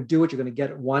 no, we're going to do it. You're going to get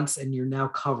it once and you're now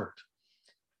covered.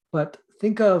 But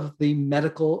think of the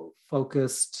medical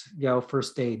focused,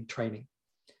 first aid training.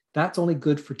 That's only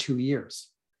good for 2 years.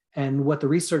 And what the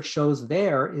research shows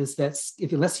there is that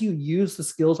unless you use the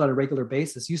skills on a regular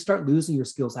basis, you start losing your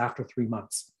skills after 3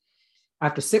 months.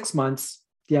 After 6 months,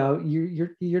 you're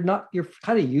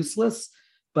kind of useless,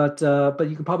 but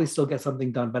you can probably still get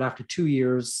something done. But after 2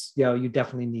 years, you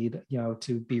definitely need,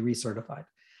 to be recertified.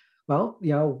 Well,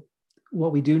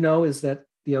 what we do know is that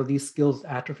these skills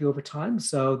atrophy over time.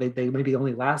 So they maybe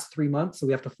only last 3 months. So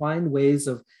we have to find ways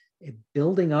of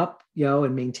building up,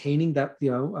 and maintaining that,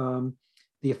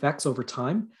 the effects over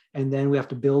time. And then we have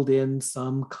to build in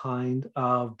some kind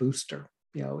of booster,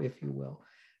 if you will.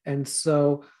 And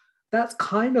so that's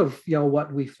kind of,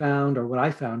 what we found, or what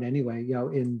I found anyway,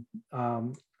 in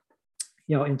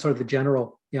sort of the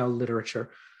general,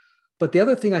 literature. But the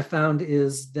other thing I found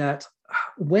is that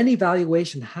when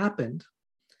evaluation happened,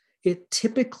 it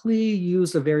typically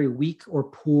used a very weak or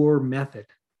poor method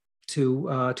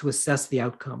to assess the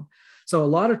outcome. So a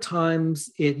lot of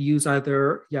times it used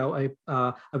either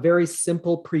a very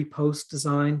simple pre-post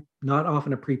design, not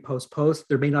often a pre-post-post.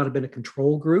 There may not have been a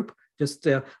control group. Just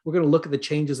we're going to look at the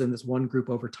changes in this one group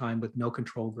over time with no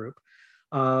control group.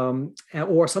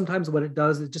 Or sometimes what it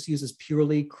does, it just uses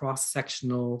purely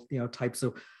cross-sectional types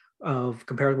of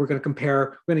compare. We're going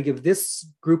to give this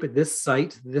group at this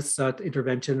site, this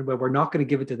intervention, but we're not going to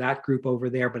give it to that group over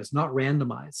there, but it's not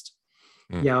randomized.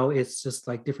 It's just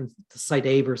like different site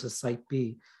A versus site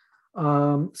B.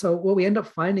 So what we end up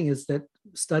finding is that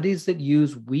studies that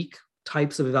use weak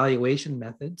types of evaluation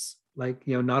methods, like,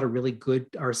 not a really good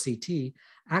RCT,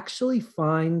 actually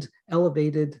find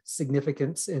elevated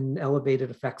significance and elevated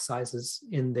effect sizes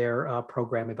in their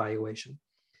program evaluation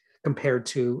compared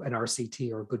to an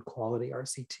RCT or good quality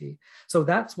RCT. So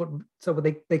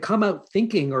they come out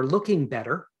thinking or looking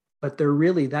better, but they're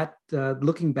really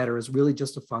looking better is really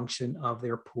just a function of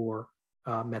their poor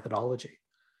methodology.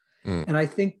 And I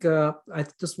think I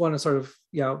just want to sort of,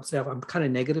 say I'm kind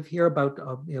of negative here about,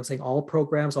 saying all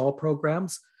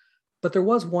programs, but there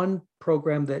was one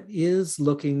program that is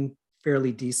looking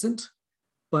fairly decent,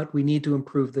 but we need to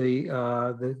improve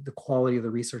the quality of the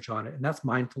research on it. And that's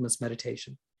mindfulness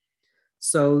meditation.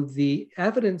 So the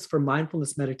evidence for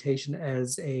mindfulness meditation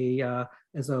as a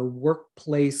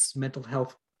workplace mental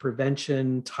health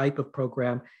prevention type of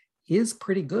program is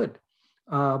pretty good.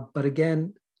 But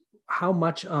again, how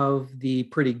much of the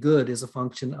pretty good is a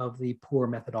function of the poor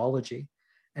methodology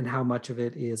and how much of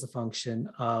it is a function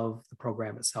of the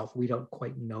program itself? We don't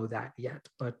quite know that yet.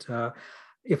 But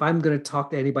if I'm going to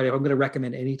talk to anybody, if I'm going to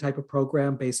recommend any type of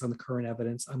program based on the current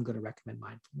evidence, I'm going to recommend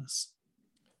mindfulness.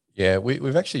 Yeah,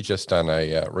 we've actually just done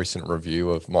a recent review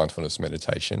of mindfulness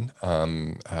meditation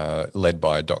led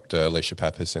by Dr. Alicia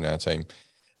Pappas in our team.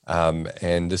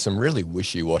 And there's some really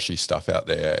wishy-washy stuff out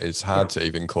there. It's hard to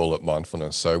even call it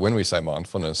mindfulness. So when we say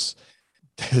mindfulness,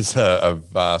 there's a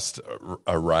vast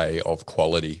array of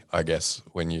quality, I guess,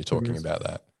 when you're talking about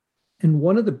that. And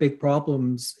one of the big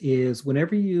problems is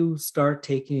whenever you start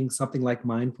taking something like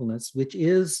mindfulness, which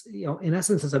is, in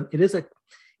essence,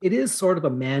 it is sort of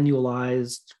a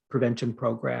manualized prevention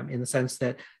program in the sense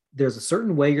that there's a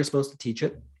certain way you're supposed to teach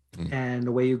it and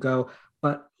the way you go.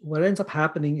 But what ends up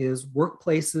happening is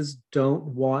workplaces don't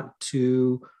want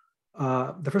to,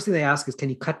 the first thing they ask is, can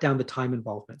you cut down the time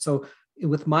involvement? So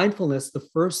with mindfulness, the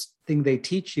first thing they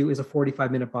teach you is a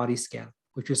 45-minute body scan,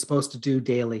 which you're supposed to do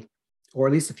daily, or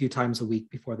at least a few times a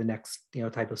week before the next,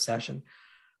 type of session.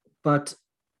 But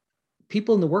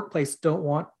people in the workplace don't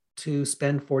want to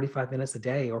spend 45 minutes a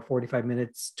day or 45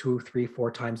 minutes 2, 3,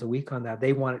 4 times a week on that.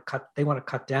 They want to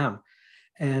cut down.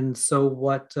 And so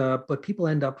what people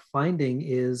end up finding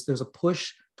is there's a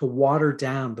push to water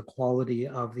down the quality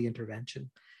of the intervention.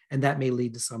 And that may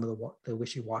lead to some of the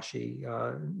wishy-washy,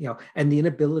 and the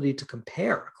inability to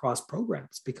compare across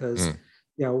programs because,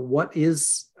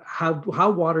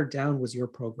 how watered down was your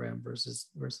program versus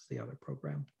the other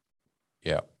program?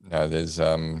 Yeah, no, there's,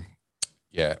 a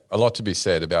lot to be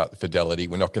said about fidelity.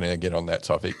 We're not going to get on that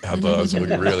topic, otherwise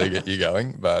we'll really get you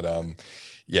going. But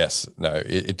yes, no,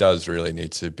 it does really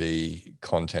need to be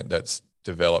content that's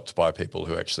developed by people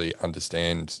who actually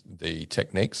understand the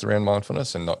techniques around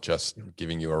mindfulness and not just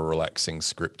giving you a relaxing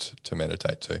script to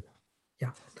meditate to.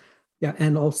 Yeah.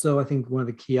 And also I think one of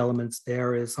the key elements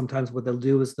there is sometimes what they'll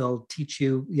do is they'll teach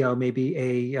you, maybe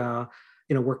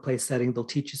in a workplace setting, they'll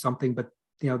teach you something, but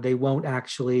they won't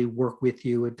actually work with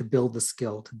you to build the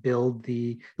skill, to build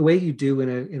the way you do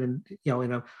in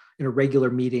a regular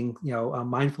meeting, a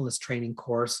mindfulness training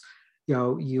course.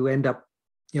 You end up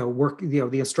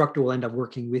the instructor will end up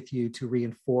working with you to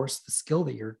reinforce the skill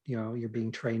that you're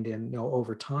being trained in,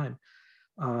 over time.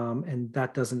 And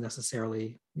that doesn't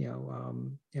necessarily,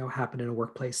 happen in a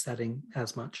workplace setting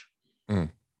as much.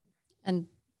 And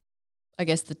I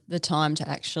guess the time to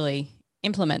actually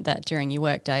implement that during your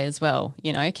workday as well.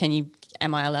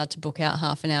 Am I allowed to book out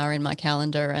half an hour in my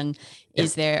calendar? And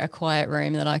is there a quiet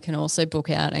room that I can also book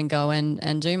out and go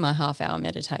and do my half-hour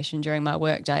meditation during my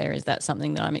workday? Or is that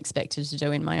something that I'm expected to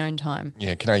do in my own time?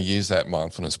 Yeah. Can I use that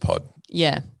mindfulness pod?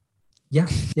 Yeah. Yep.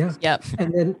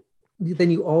 And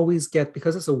then you always get,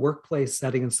 because it's a workplace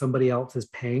setting and somebody else is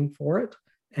paying for it,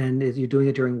 and if you're doing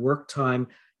it during work time,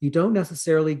 you don't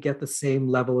necessarily get the same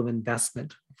level of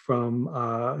investment from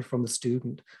the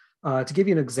student. To give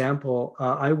you an example,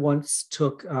 I once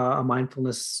took a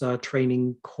mindfulness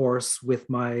training course with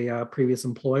my previous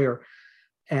employer,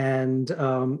 and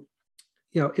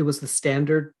it was the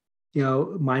standard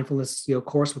mindfulness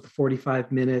course with the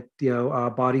 45-minute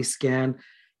body scan,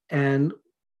 and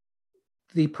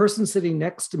the person sitting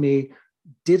next to me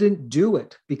didn't do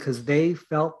it because they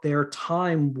felt their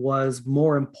time was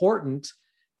more important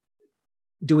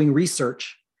doing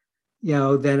research,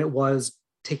 than it was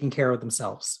taking care of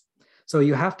themselves. So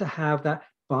you have to have that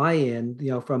buy-in,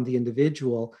 from the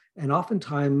individual. And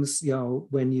oftentimes,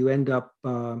 when you end up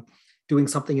doing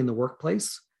something in the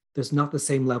workplace, there's not the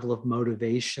same level of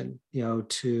motivation,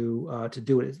 to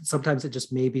do it. Sometimes it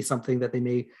just may be something that they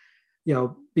may,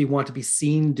 want to be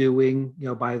seen doing,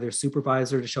 by their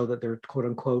supervisor to show that they're quote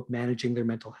unquote managing their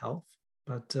mental health.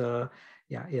 But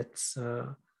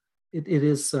it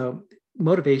is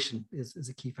motivation is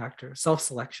a key factor.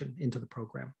 Self-selection into the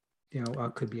program,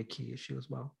 could be a key issue as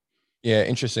well. Yeah,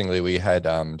 interestingly, we had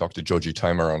Dr. Georgie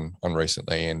Tomer on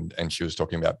recently, and she was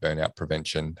talking about burnout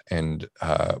prevention, and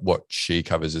what she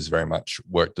covers is very much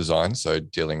work design, so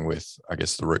dealing with, I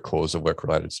guess, the root cause of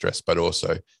work-related stress, but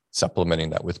also supplementing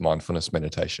that with mindfulness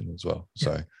meditation as well. Yeah.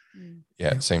 So,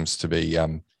 it seems to be,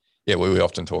 we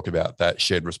often talk about that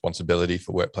shared responsibility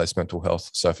for workplace mental health.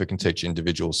 So if we can teach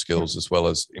individual skills as well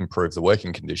as improve the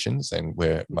working conditions, then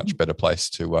we're a much better place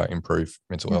to improve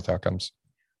mental health outcomes.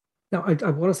 Now,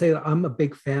 I want to say that I'm a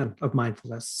big fan of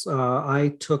mindfulness.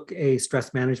 I took a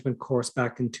stress management course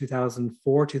back in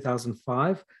 2004,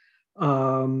 2005.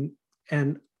 And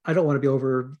I don't want to be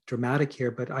over dramatic here,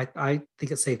 but I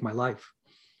think it saved my life.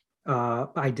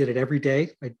 I did it every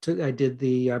day. I did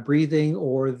the breathing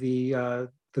or the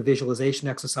visualization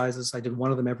exercises. I did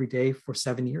one of them every day for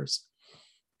 7 years.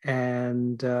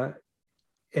 And I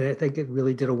think it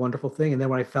really did a wonderful thing. And then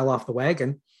when I fell off the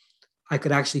wagon, I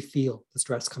could actually feel the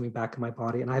stress coming back in my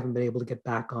body, and I haven't been able to get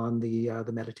back on the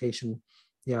meditation,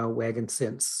 wagon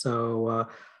since. So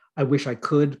I wish I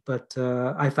could, but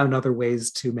I found other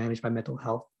ways to manage my mental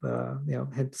health.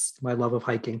 Hence my love of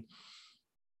hiking.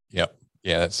 Yep.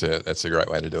 Yeah, that's a great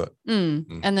way to do it.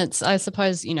 And that's, I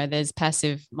suppose, there's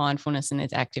passive mindfulness and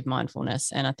there's active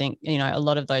mindfulness, and I think a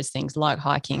lot of those things like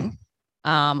hiking,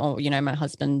 or my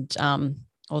husband.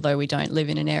 Although we don't live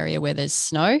in an area where there's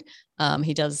snow,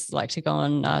 he does like to go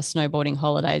on snowboarding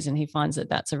holidays, and he finds that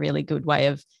that's a really good way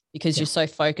of, because you're so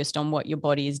focused on what your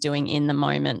body is doing in the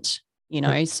moment,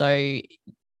 so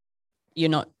you're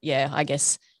not, I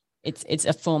guess it's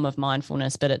a form of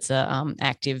mindfulness, but it's a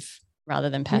active rather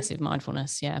than passive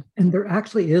mindfulness. Yeah. And there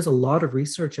actually is a lot of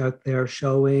research out there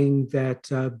showing that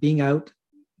being out,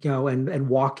 and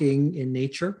walking in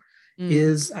nature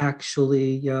is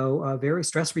actually, very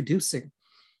stress reducing.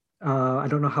 I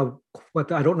don't know what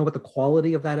the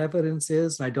quality of that evidence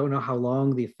is. I don't know how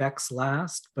long the effects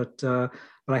last, but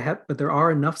there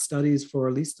are enough studies for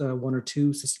at least 1 or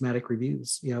 2 systematic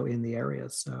reviews, in the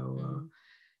area. So,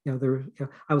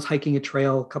 I was hiking a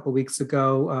trail a couple of weeks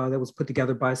ago that was put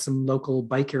together by some local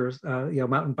bikers,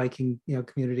 mountain biking,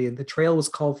 community, and the trail was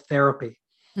called Therapy,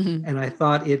 and I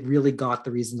thought it really got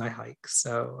the reason I hike.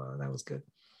 So that was good.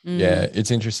 Yeah,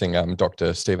 it's interesting.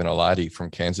 Dr. Stephen Alardi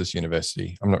from Kansas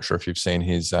University. I'm not sure if you've seen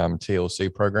his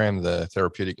TLC program, the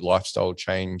Therapeutic Lifestyle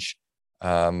Change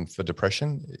for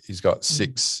Depression. He's got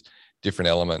 6 different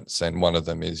elements, and one of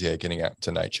them is getting out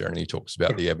to nature. And he talks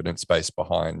about the evidence base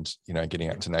behind getting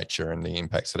out to nature and the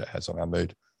impacts that it has on our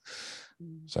mood.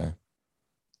 So,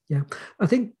 I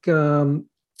think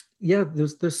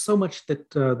there's so much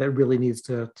that really needs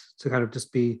to kind of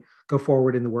just go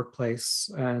forward in the workplace.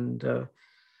 And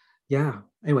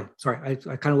anyway, sorry,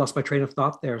 I kind of lost my train of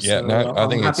thought there. Yeah, so I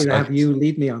think I'm happy to have you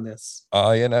lead me on this.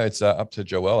 It's up to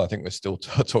Joelle. I think we're still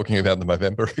talking about the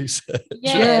Movember research.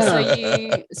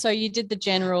 So you did the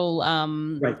general,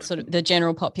 sort of the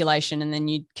general population, and then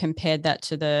you compared that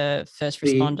to the first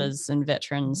responders and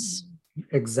veterans.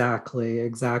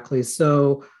 Exactly.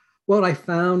 So what I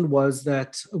found was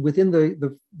that within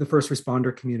the first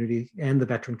responder community and the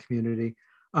veteran community,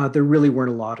 there really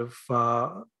weren't a lot of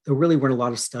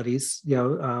studies,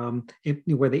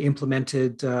 where they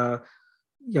implemented,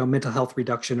 mental health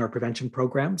reduction or prevention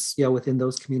programs, within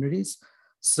those communities.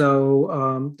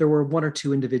 So there were 1 or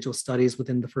 2 individual studies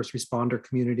within the first responder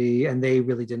community, and they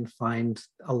really didn't find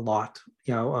a lot,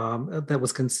 that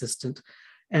was consistent.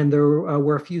 And there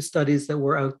were a few studies that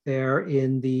were out there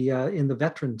in the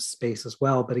veteran space as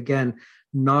well, but again,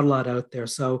 not a lot out there.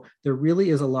 So there really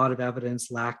is a lot of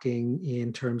evidence lacking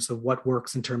in terms of what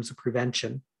works in terms of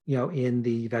prevention, in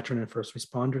the veteran and first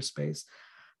responder space.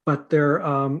 But there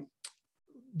are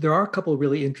a couple of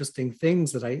really interesting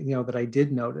things that I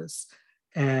did notice.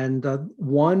 And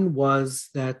one was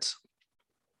that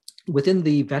within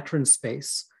the veteran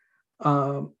space,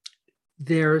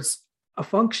 there's a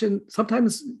function,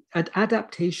 sometimes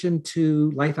adaptation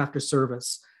to life after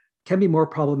service can be more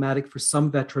problematic for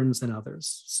some veterans than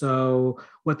others. So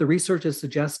what the research is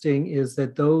suggesting is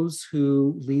that those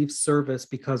who leave service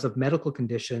because of medical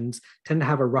conditions tend to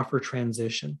have a rougher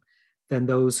transition than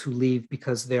those who leave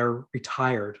because they're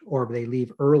retired, or they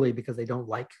leave early because they don't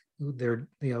like their,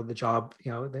 the job,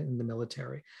 in the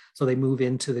military. So they move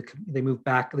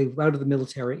out of the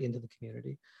military into the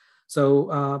community.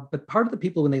 So, but part of the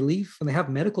people, when they leave, when they have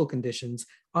medical conditions,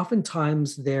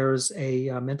 oftentimes there's a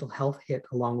mental health hit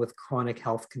along with chronic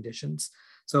health conditions.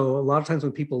 So a lot of times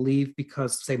when people leave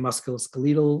because, say,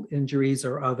 musculoskeletal injuries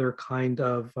or other kind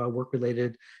of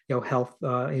work-related, health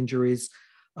injuries,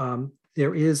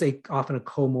 there is often a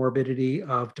comorbidity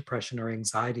of depression or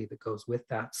anxiety that goes with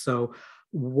that. So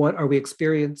what are we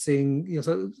experiencing?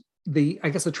 So the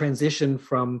transition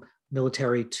from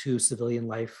military to civilian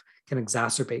life can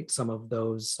exacerbate some of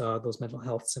those mental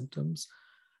health symptoms.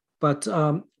 But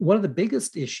one of the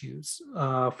biggest issues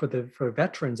for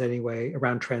veterans anyway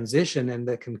around transition, and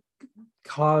that can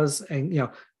cause a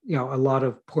lot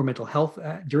of poor mental health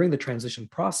during the transition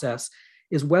process,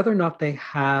 is whether or not they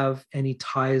have any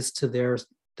ties to their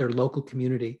local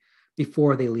community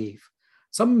before they leave.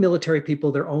 Some military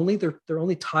people, their only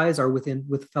ties are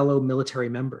with fellow military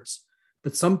members.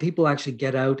 But some people actually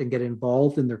get out and get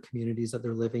involved in their communities that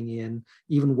they're living in,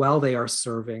 even while they are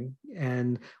serving.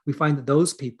 And we find that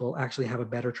those people actually have a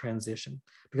better transition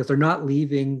because they're not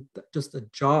leaving just a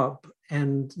job,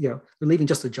 and they're leaving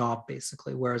just a job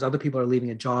basically, whereas other people are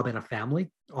leaving a job and a family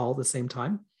all at the same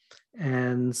time.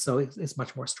 And so it's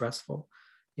much more stressful,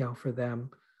 for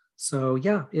them. So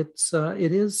yeah, it's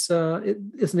an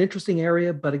interesting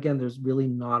area, but again, there's really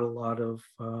not a lot of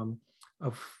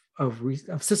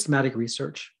systematic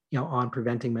research, on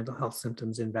preventing mental health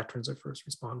symptoms in veterans or first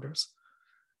responders.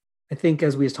 I think,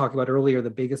 as we was talking about earlier, the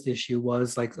biggest issue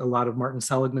was like a lot of Martin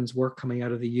Seligman's work coming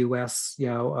out of the U.S.,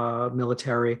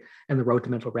 military, and the road to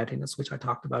mental readiness, which I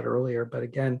talked about earlier. But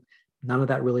again, none of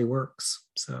that really works.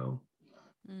 So,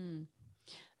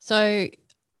 so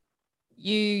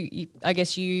you I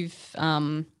guess you've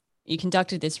you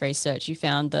conducted this research. You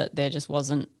found that there just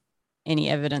wasn't any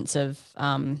evidence of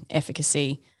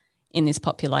efficacy in this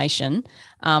population.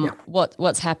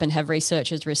 What's happened? Have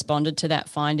researchers responded to that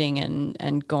finding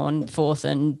and gone forth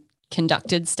and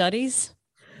conducted studies?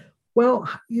 Well,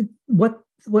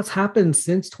 what's happened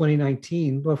since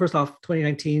 2019? Well, first off,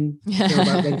 2019 came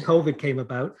about when COVID came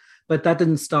about, but that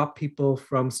didn't stop people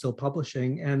from still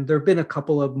publishing. And there have been a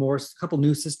couple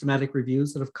new systematic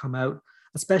reviews that have come out,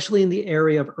 especially in the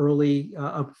area of early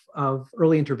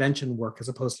intervention work as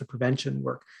opposed to prevention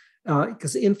work.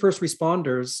 Because in first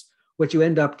responders, what you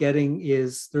end up getting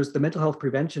is there's the mental health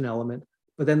prevention element,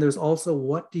 but then there's also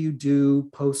what do you do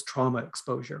post-trauma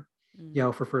exposure,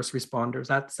 for first responders.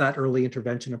 That's that early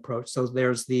intervention approach. So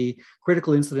there's the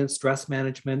critical incident stress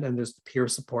management and there's the peer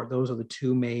support. Those are the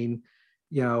two main,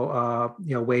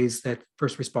 ways that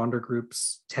first responder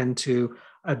groups tend to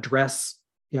address,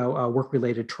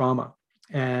 work-related trauma.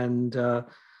 And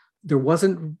there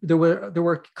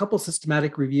were a couple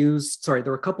systematic reviews. Sorry,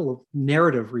 there were a couple of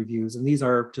narrative reviews, and these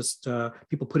are just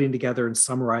people putting together and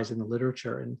summarizing the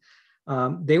literature.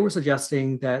 And they were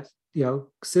suggesting that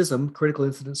CISM, critical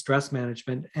incident stress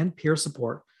management, and peer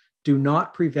support do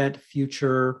not prevent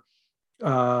future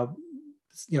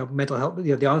mental health,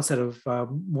 the onset of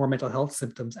more mental health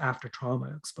symptoms after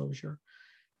trauma exposure.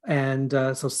 And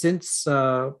so since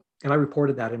and I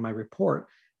reported that in my report.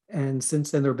 And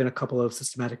since then, there have been a couple of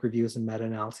systematic reviews and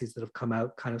meta-analyses that have come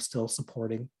out kind of still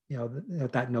supporting,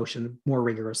 that notion more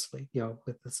rigorously,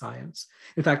 with the science.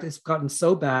 In fact, it's gotten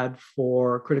so bad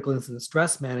for critical incident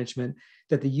stress management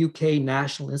that the UK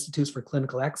National Institutes for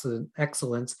Clinical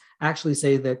Excellence actually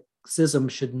say that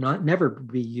CISM should never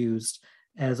be used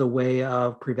as a way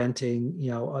of preventing,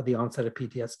 the onset of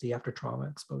PTSD after trauma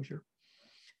exposure.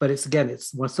 But it's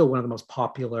still one of the most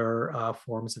popular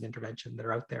forms of intervention that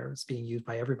are out there. It's being used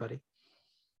by everybody.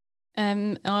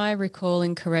 I recall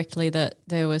incorrectly that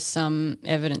there was some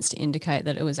evidence to indicate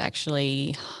that it was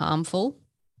actually harmful.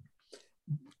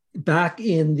 Back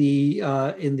in the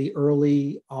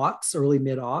early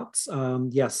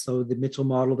mid-aughts, yes. So the Mitchell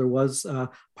model, there was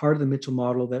part of the Mitchell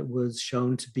model that was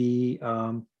shown to be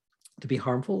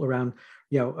harmful around,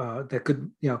 that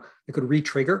could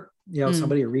re-trigger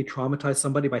somebody or re-traumatize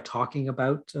somebody by talking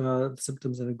about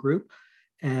symptoms in a group.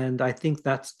 And I think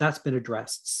that's been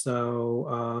addressed.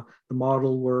 So the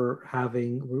model we're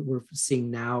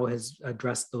seeing now has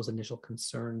addressed those initial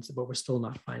concerns, but we're still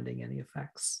not finding any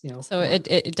effects. So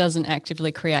it doesn't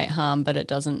actively create harm, but it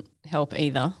doesn't help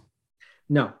either.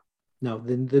 No.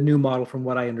 The new model, from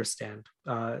what I understand,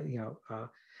 doesn't.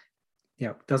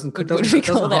 Would we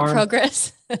call that harm,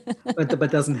 progress?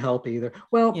 but doesn't help either.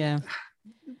 Well, yeah.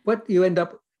 What you end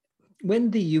up when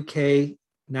the UK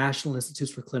National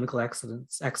Institutes for Clinical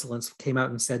Excellence came out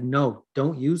and said, no,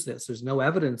 don't use this. There's no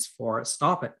evidence for it.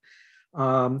 Stop it.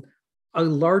 A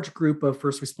large group of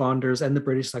first responders and the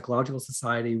British Psychological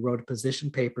Society wrote a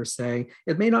position paper saying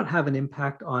it may not have an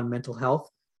impact on mental health,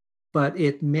 but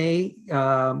it may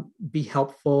be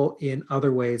helpful in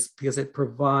other ways because it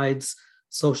provides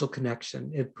social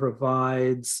connection. It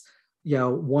provides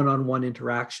one-on-one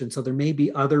interaction. So there may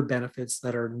be other benefits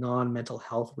that are non-mental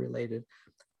health related.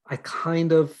 I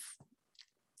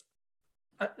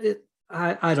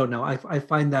don't know. I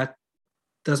find that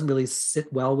doesn't really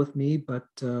sit well with me, but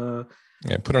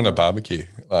put on a barbecue.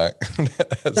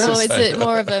 So is it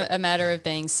more of a matter of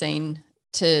being seen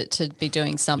to be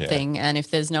doing something. And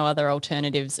if there's no other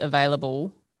alternatives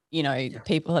available, you know,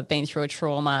 people have been through a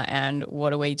trauma, and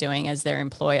what are we doing as their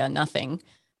employer? Nothing.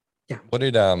 Yeah. What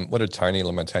did Tony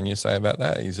LaMontagne say about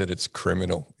that? He said it's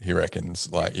criminal, he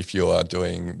reckons, like if you are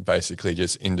doing basically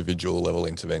just individual level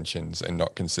interventions and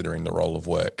not considering the role of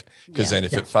work. Because then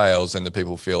if it fails, then the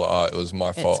people feel, oh, it was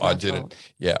my fault. I didn't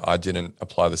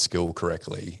apply the skill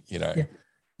correctly, you know. Yeah.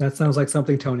 That sounds like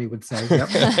something Tony would say. Yep.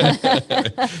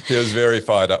 He was very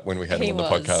fired up when we had him on the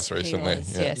podcast recently.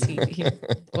 Yes.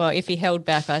 Well, if he held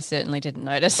back, I certainly didn't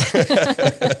notice.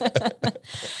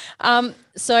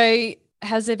 So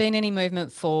has there been any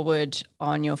movement forward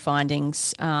on your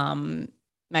findings,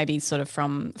 maybe sort of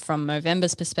from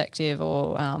Movember's perspective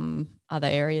or other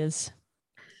areas?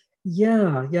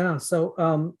 Yeah.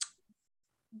 So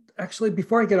actually,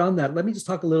 before I get on that, let me just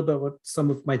talk a little bit about some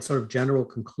of my sort of general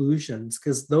conclusions,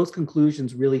 because those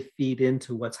conclusions really feed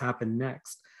into what's happened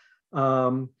next.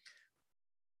 One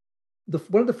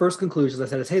of the first conclusions I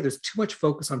said is, hey, there's too much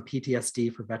focus on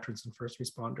PTSD for veterans and first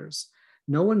responders.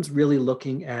 No one's really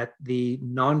looking at the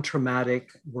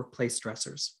non-traumatic workplace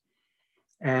stressors.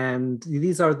 And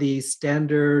these are the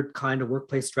standard kind of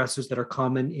workplace stressors that are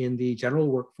common in the general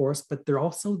workforce, but they're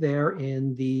also there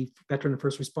in the veteran and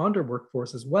first responder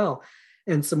workforce as well.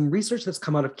 And some research that's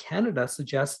come out of Canada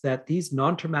suggests that these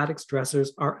non-traumatic stressors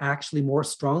are actually more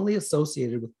strongly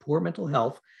associated with poor mental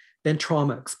health than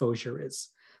trauma exposure is.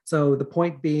 So the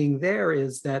point being there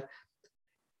is that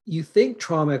you think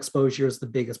trauma exposure is the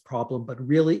biggest problem, but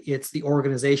really it's the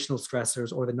organizational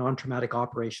stressors or the non-traumatic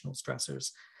operational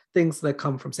stressors. Things that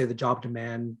come from, say, the job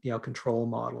demand, control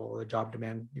model or the job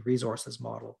demand resources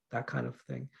model, that kind of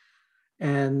thing.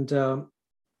 And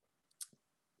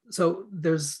so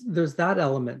there's that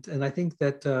element, and I think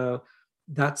that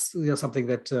that's something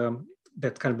that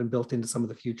that's kind of been built into some of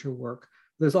the future work.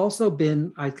 There's also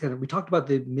been we talked about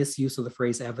the misuse of the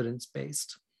phrase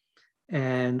evidence-based,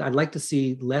 and I'd like to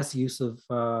see less use of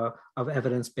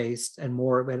evidence-based and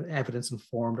more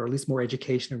evidence-informed, or at least more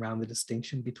education around the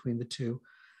distinction between the two.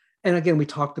 And again, we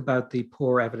talked about the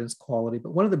poor evidence quality,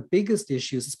 but one of the biggest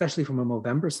issues, especially from a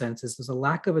Movember sense, is there's a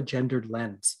lack of a gendered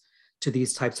lens to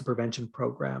these types of prevention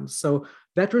programs. So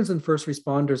veterans and first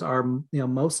responders are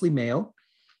mostly male.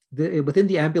 Within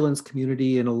the ambulance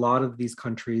community in a lot of these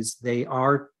countries, they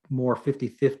are more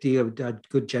 50-50, a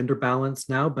good gender balance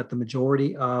now, but the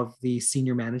majority of the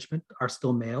senior management are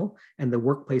still male, and the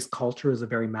workplace culture is a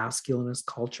very masculinist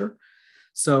culture.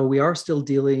 So we are still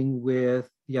dealing with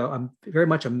very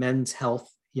much a men's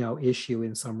health issue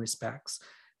in some respects,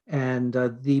 and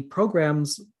the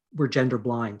programs were gender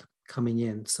blind coming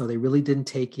in, so they really didn't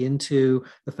take into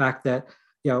the fact that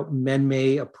men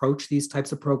may approach these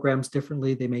types of programs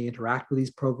differently. They may interact with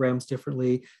these programs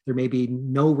differently. There may be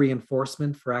no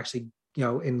reinforcement for actually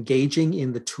engaging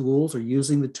in the tools or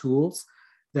using the tools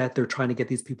that they're trying to get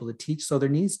these people to teach. So there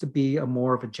needs to be a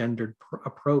more of a gendered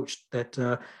approach that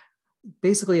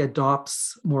basically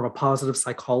adopts more of a positive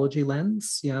psychology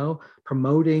lens,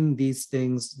 promoting these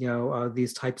things,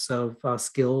 these types of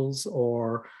skills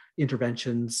or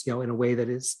interventions, in a way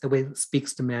that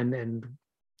speaks to men and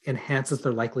enhances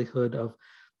their likelihood of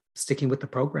sticking with the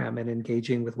program and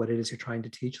engaging with what it is you're trying to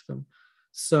teach them.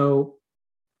 So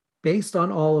based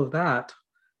on all of that,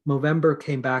 Movember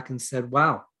came back and said,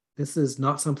 wow, this is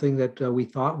not something that we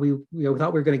thought we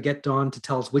thought we were going to get Don to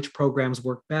tell us which programs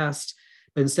work best.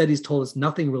 But instead, he's told us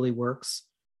nothing really works.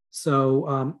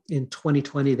 So in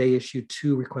 2020, they issued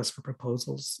 2 requests for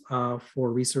proposals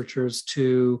for researchers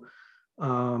to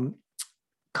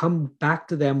come back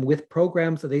to them with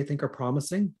programs that they think are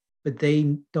promising, but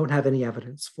they don't have any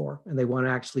evidence for, and they want to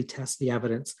actually test the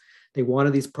evidence. They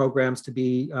wanted these programs to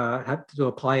be have to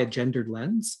apply a gendered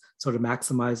lens, so to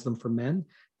maximize them for men.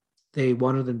 They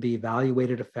wanted them to be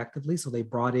evaluated effectively, so they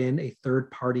brought in a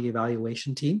third-party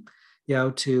evaluation team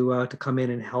to come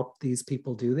in and help these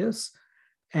people do this.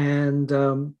 And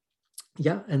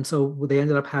and so they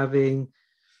ended up having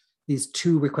these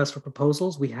 2 requests for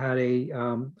proposals. We had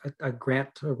a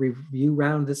grant review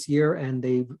round this year, and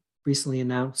they recently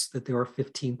announced that there are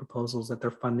 15 proposals that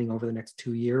they're funding over the next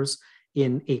 2 years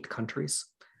in 8 countries.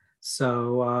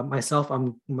 So myself,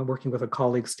 I'm working with a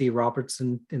colleague, Steve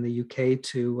Robertson, in the UK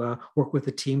to work with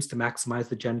the teams to maximize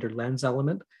the gender lens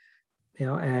element.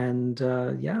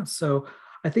 So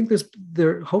I think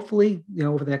there hopefully,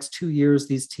 over the next 2 years,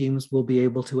 these teams will be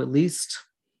able to at least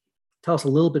tell us a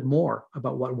little bit more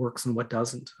about what works and what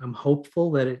doesn't. I'm hopeful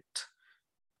that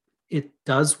it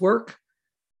does work,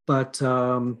 but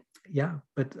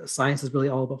science is really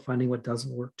all about finding what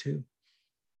doesn't work too.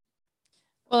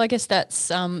 Well, I guess that's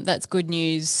good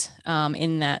news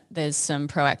in that there's some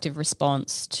proactive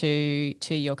response to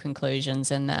your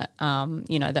conclusions, and that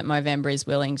that Movember is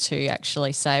willing to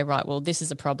actually say, right, well, this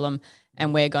is a problem,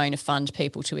 and we're going to fund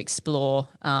people to explore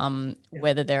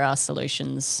whether there are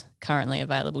solutions currently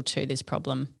available to this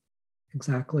problem.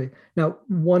 Exactly. Now,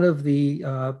 one of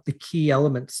the key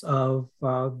elements of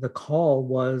the call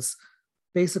was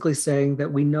basically saying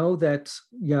that we know that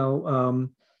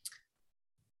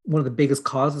one of the biggest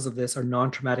causes of this are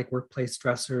non-traumatic workplace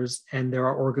stressors, and there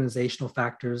are organizational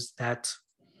factors that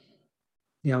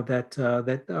are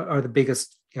the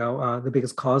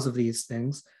biggest cause of these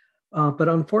things. But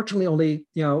unfortunately, only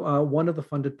one of the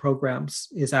funded programs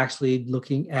is actually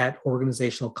looking at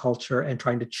organizational culture and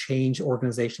trying to change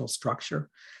organizational structure.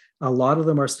 A lot of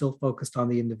them are still focused on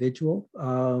the individual.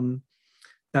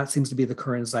 That seems to be the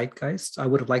current zeitgeist. I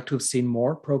would have liked to have seen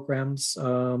more programs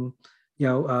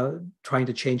trying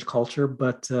to change culture,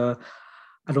 but I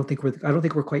don't think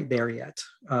we're quite there yet.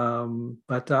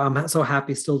 But I'm so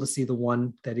happy still to see the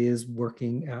one that is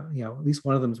working. At least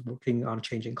one of them is working on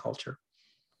changing culture.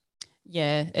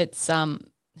 Yeah, it's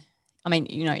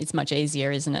it's much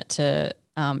easier, isn't it,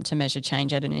 to measure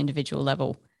change at an individual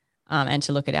level, and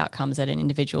to look at outcomes at an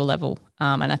individual level.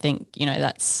 And I think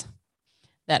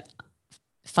that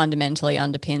fundamentally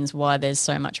underpins why there's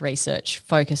so much research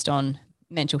focused on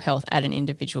mental health at an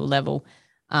individual level.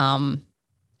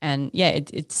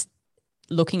 It's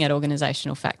looking at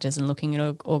organizational factors and looking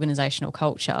at organizational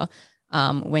culture.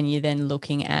 When you're then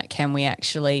looking at, can we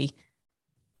actually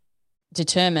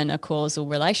determine a causal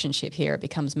relationship here, it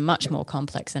becomes much more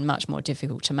complex and much more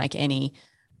difficult to make any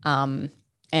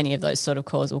of those sort of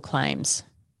causal claims.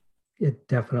 It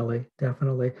definitely.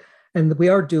 And we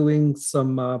are doing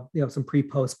some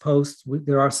pre-post.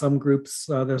 There are some groups,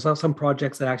 there's some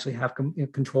projects that actually have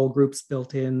control groups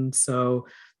built in. So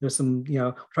there's some,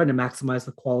 trying to maximize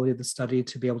the quality of the study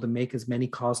to be able to make as many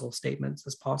causal statements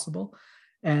as possible.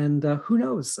 And who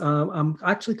knows? I'm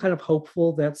actually kind of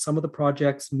hopeful that some of the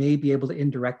projects may be able to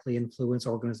indirectly influence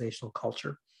organizational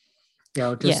culture.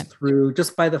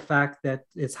 Just by the fact that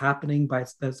it's happening, by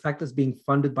the fact that it's being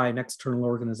funded by an external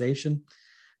organization,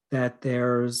 that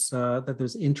there's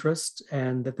interest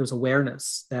and that there's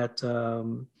awareness that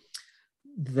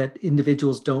that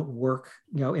individuals don't work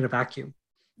in a vacuum,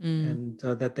 and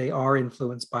that they are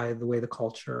influenced by the way the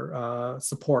culture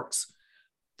supports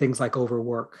things like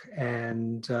overwork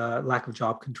and lack of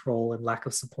job control and lack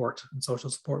of support and social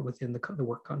support within the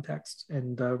work context,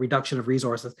 and reduction of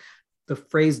resources. The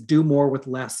phrase "do more with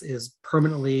less" is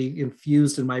permanently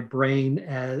infused in my brain,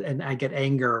 and I get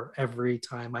anger every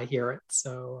time I hear it.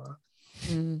 So,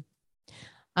 and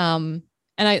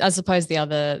I suppose the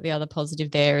other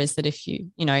positive there is that if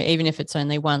even if it's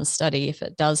only one study, if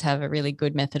it does have a really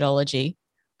good methodology,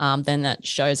 then that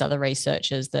shows other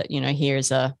researchers that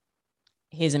here's a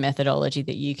methodology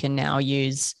that you can now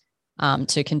use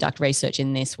to conduct research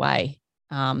in this way.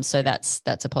 So that's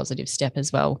a positive step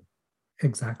as well.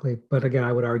 Exactly. But again,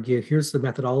 I would argue here's the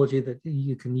methodology that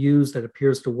you can use that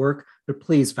appears to work, but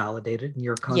please validate it in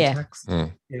your context.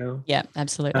 Yeah,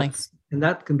 absolutely. And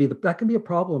that can be a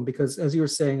problem, because as you were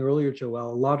saying earlier,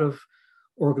 Joelle, a lot of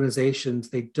organizations,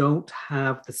 they don't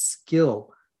have the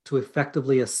skill to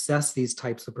effectively assess these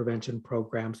types of prevention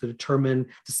programs, to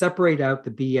separate out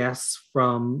the BS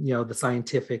from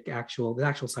the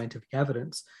actual scientific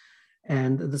evidence.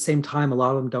 And at the same time, a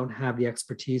lot of them don't have the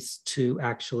expertise to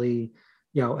actually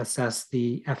assess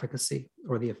the efficacy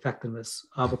or the effectiveness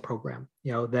of a program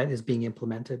that is being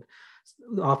implemented.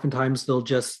 Oftentimes they'll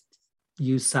just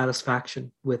use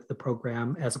satisfaction with the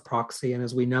program as a proxy, and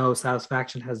as we know,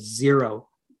 satisfaction has zero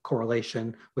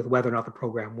correlation with whether or not the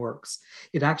program works.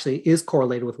 It actually is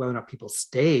correlated with whether or not people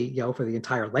stay for the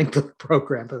entire length of the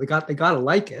program, but they got to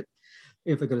like it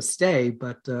if they're going to stay,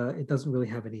 but it doesn't really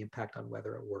have any impact on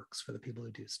whether it works for the people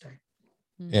who do stay.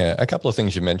 Yeah, a couple of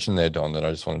things you mentioned there, Don, that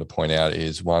I just wanted to point out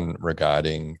is one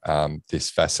regarding this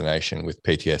fascination with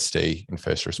PTSD in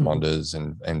first responders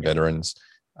and veterans,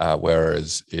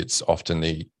 whereas it's often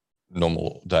the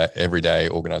normal everyday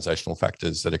organizational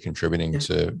factors that are contributing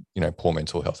to poor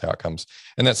mental health outcomes.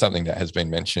 And that's something that has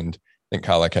been mentioned. I think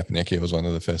Carla Kapanecki was one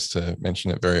of the first to mention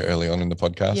it very early on in the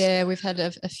podcast. Yeah, we've had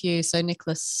a few. So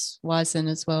Nicholas Wisen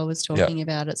as well was talking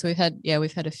about it. So we've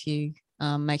had a few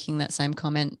making that same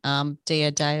comment.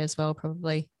 Dia Day as well,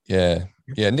 probably. Yeah.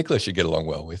 Nicholas should get along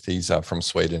well with. He's from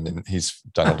Sweden, and he's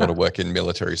done a lot of work in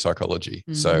military psychology.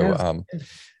 So,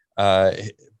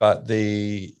 but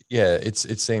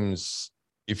it seems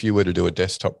if you were to do a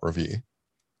desktop review,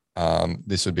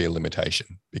 this would be a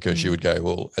limitation, because you would go,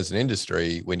 well, as an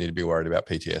industry, we need to be worried about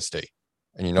PTSD.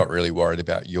 and you're not really worried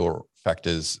about your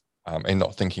factors and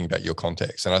not thinking about your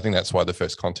context. And I think that's why the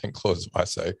first content clause, I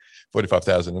say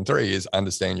 45,003, is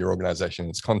understand your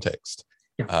organization's context,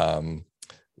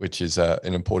 which is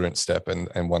an important step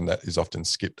and one that is often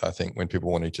skipped, I think, when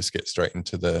people want to just get straight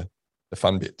into the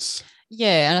fun bits.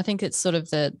 Yeah, and I think it's sort of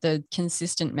the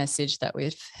consistent message that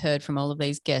we've heard from all of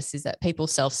these guests is that people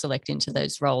self-select into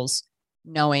those roles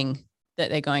knowing that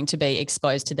they're going to be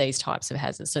exposed to these types of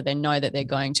hazards. So they know that they're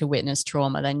going to witness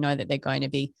trauma. They know that they're going to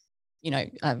be,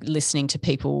 listening to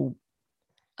people,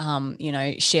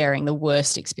 sharing the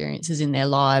worst experiences in their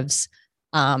lives,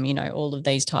 all of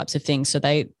these types of things. So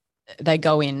they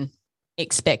go in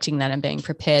expecting that and being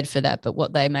prepared for that. But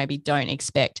what they maybe don't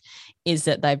expect is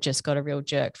that they've just got a real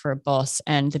jerk for a boss,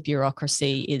 and the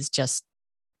bureaucracy is just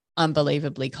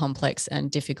unbelievably complex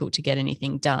and difficult to get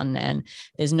anything done. And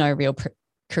there's no real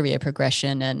career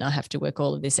progression, and I have to work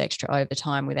all of this extra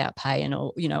overtime without pay, and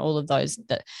all of those,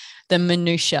 the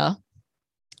minutiae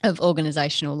of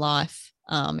organizational life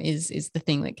is the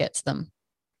thing that gets them.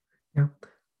 Yeah.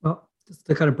 Well, just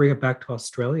to kind of bring it back to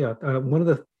Australia, one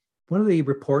of the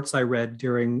reports I read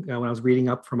during when I was reading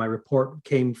up for my report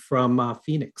came from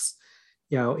Phoenix,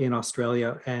 in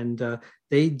Australia, and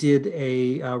they did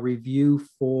a review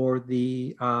for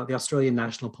the Australian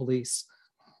National Police,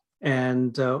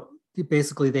 and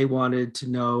basically they wanted to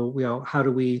know, how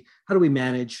do we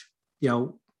manage,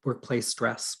 workplace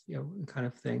stress, kind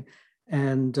of thing,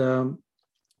 and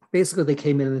basically they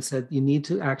came in and said you need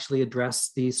to actually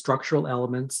address the structural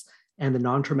elements and the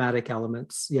non-traumatic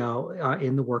elements,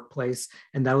 in the workplace,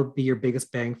 and that would be your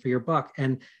biggest bang for your buck.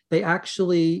 And they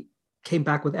actually came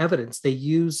back with evidence. They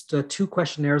used two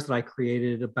questionnaires that I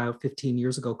created about 15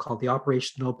 years ago called the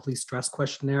Operational Police Stress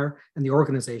Questionnaire and the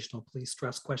Organizational Police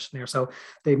Stress Questionnaire. So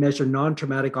they measure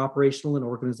non-traumatic operational and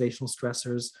organizational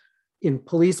stressors in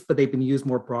police, but they've been used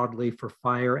more broadly for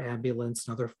fire, ambulance,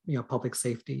 and other public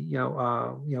safety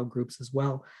groups as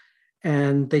well.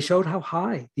 And they showed how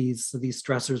high these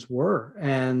stressors were.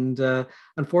 And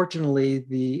unfortunately,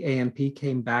 the ANP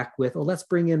came back with, let's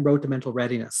bring in road to mental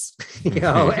readiness,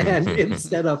 and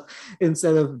instead of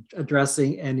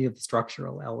addressing any of the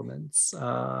structural elements,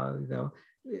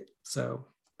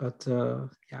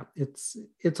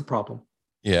 it's a problem.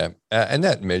 Yeah, and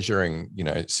that measuring,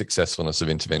 successfulness of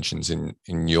interventions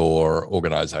in your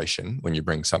organization when you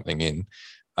bring something in,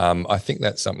 I think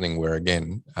that's something where,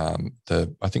 again, I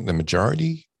think the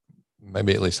majority,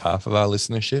 maybe at least half of our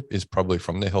listenership is probably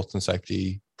from the health and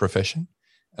safety profession.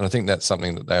 And I think that's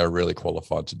something that they are really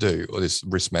qualified to do, or this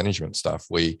risk management stuff.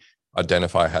 We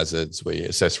identify hazards, we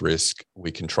assess risk, we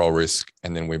control risk,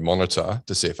 and then we monitor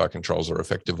to see if our controls are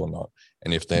effective or not.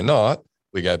 And if they're not,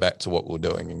 we go back to what we're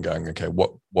doing and going, okay,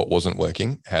 what wasn't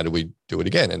working? How do we do it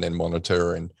again? And then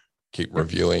monitor and keep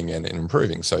reviewing and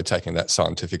improving. So taking that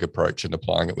scientific approach and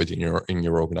applying it within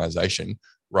your organization,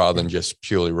 rather than just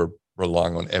purely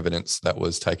relying on evidence that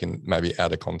was taken maybe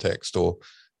out of context or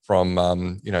from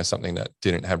something that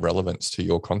didn't have relevance to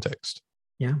your context.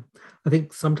 Yeah, I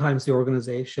think sometimes the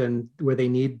organization where they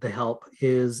need the help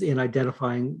is in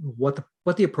identifying what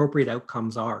the appropriate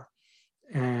outcomes are,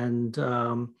 and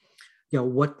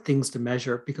what things to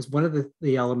measure, because one of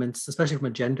the elements, especially from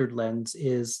a gendered lens,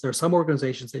 is there are some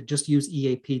organizations that just use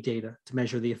EAP data to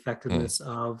measure the effectiveness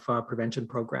of prevention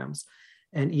programs.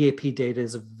 And EAP data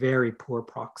is a very poor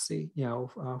proxy,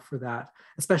 for that,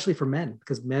 especially for men,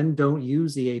 because men don't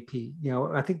use EAP.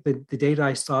 I think the data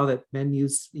I saw that men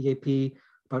use EAP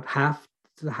about half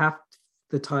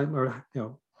the time, or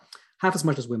half as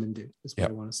much as women do, is what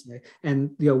I want to say.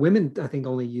 And women, I think,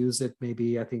 only use it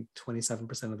maybe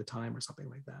 27% of the time or something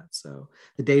like that. So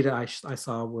the data I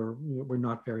saw were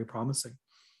not very promising.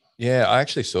 Yeah, I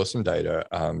actually saw some data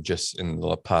just in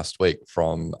the past week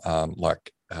from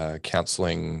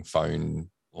counseling phone,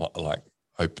 I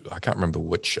can't remember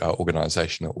which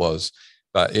organization it was,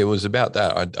 but it was about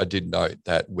that. I did note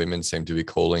that women seem to be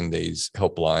calling these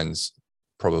helplines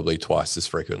probably twice as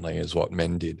frequently as what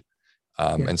men did.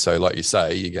 And so, like you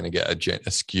say, you're going to get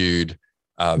a skewed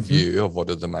view of what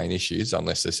are the main issues,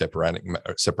 unless they're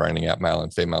separating out male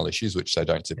and female issues, which they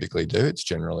don't typically do. It's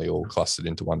generally all clustered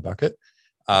into one bucket.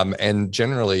 And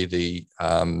generally, the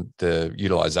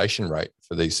utilization rate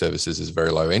for these services is very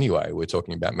low anyway. We're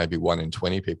talking about maybe 1 in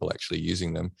 20 people actually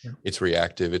using them. Yeah. It's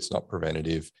reactive. It's not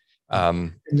preventative.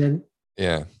 And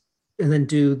then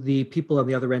do the people on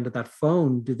the other end of that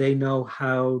phone, do they know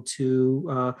how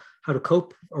to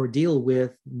cope or deal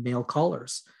with male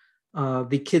callers?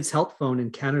 The Kids Help Phone in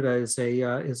Canada is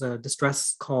a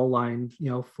distress call line,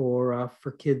 for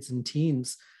kids and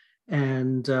teens,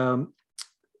 and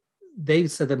they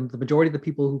said that the majority of the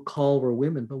people who call were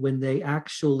women, but when they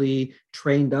actually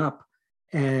trained up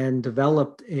and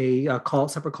developed a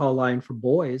separate call line for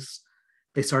boys,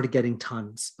 they started getting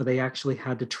tons. But they actually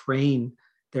had to train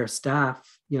their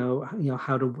staff,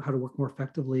 how to work more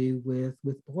effectively with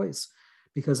boys,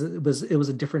 because it was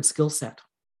a different skill set,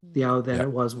 than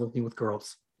it was working with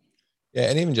girls. Yeah,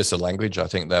 and even just the language, I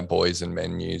think that boys and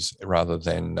men use rather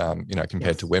than,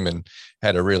 compared to women,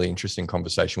 had a really interesting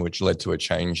conversation, which led to a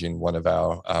change in one of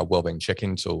our wellbeing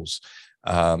check-in tools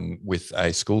with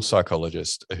a school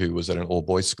psychologist who was at an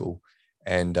all-boys school.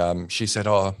 And she said,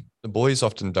 the boys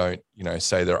often don't,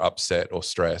 say they're upset or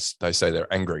stressed. They say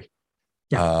they're angry.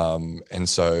 Yeah. And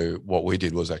so what we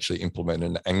did was actually implement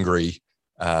an angry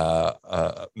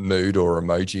mood or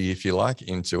emoji, if you like,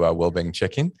 into our wellbeing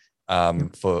check-in.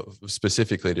 For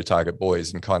specifically to target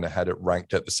boys, and kind of had it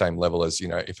ranked at the same level as,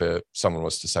 if someone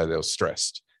was to say they were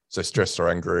stressed. So stressed or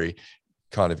angry,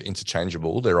 kind of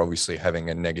interchangeable. They're obviously having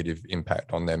a negative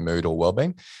impact on their mood or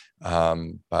well-being.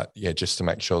 But yeah, just to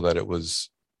make sure that it was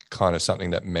kind of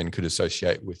something that men could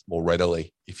associate with more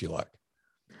readily, if you like.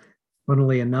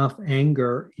 Funnily enough,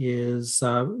 anger is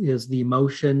the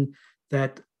emotion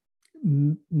that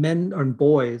men and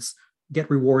boys get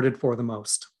rewarded for the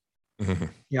most.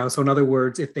 Mm-hmm. So in other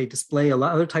words, if they display a lot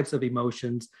of other types of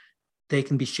emotions, they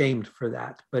can be shamed for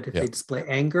that. But if they display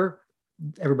anger,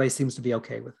 everybody seems to be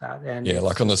okay with that. And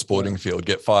like on the sporting field,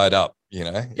 get fired up,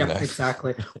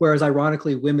 Exactly. Whereas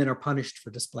ironically, women are punished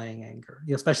for displaying anger,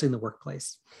 especially in the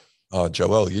workplace. Oh,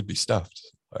 Joelle, you'd be stuffed.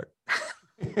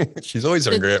 She's always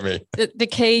angry at me. The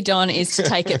key, Don, is to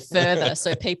take it further,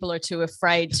 so people are too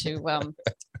afraid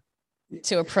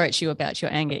to approach you about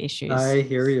your anger issues. I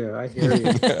hear you.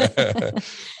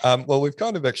 Well, we've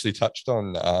kind of actually touched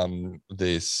on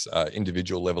this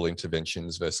individual level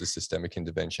interventions versus systemic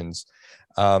interventions.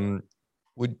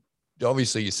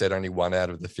 Obviously, you said only 1 out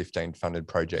of the 15 funded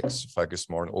projects focus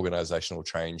more on organizational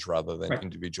change rather than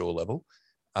individual level.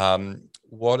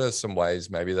 What are some ways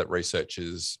maybe that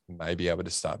researchers may be able to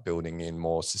start building in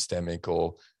more systemic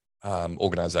or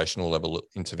organizational level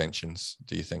interventions,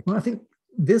 do you think? Well, I think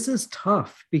this is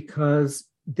tough because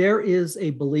there is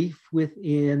a belief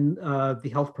within the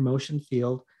health promotion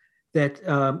field that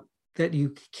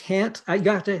you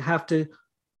have to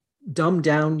dumb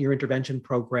down your intervention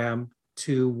program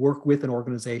to work with an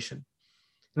organization.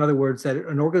 In other words, that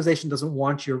an organization doesn't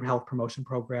want your health promotion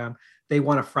program; they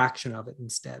want a fraction of it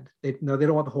instead. They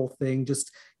don't want the whole thing.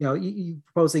 Just you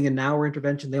proposing an hour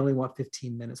intervention, they only want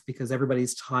 15 minutes because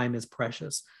everybody's time is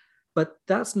precious. But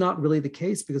that's not really the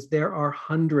case, because there are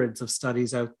hundreds of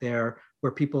studies out there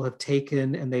where people have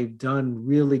taken and they've done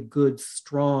really good,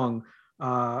 strong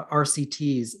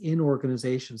RCTs in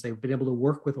organizations. They've been able to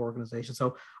work with organizations.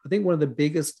 So I think one of the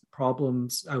biggest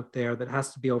problems out there that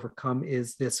has to be overcome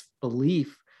is this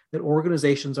belief that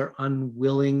organizations are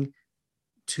unwilling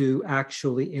to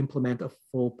actually implement a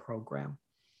full program.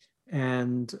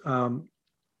 And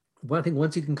I think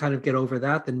once you can kind of get over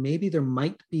that, then maybe there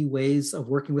might be ways of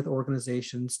working with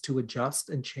organizations to adjust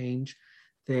and change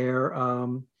their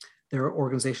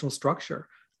organizational structure.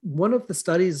 One of the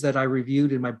studies that I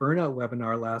reviewed in my burnout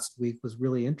webinar last week was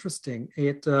really interesting.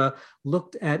 It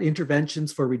looked at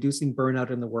interventions for reducing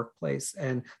burnout in the workplace.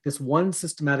 And this one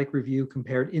systematic review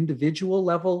compared individual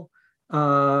level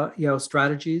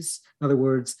strategies, in other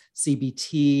words,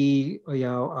 CBT,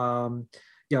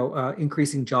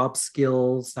 increasing job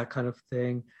skills, that kind of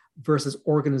thing, versus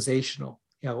organizational,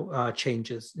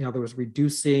 changes. There was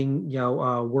reducing,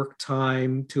 work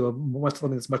time to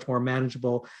something that's much more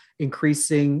manageable,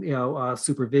 increasing,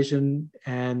 supervision,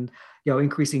 and,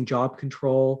 increasing job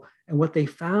control. And what they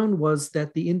found was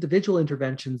that the individual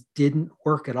interventions didn't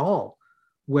work at all,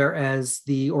 whereas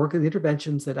the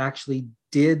interventions that actually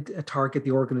did target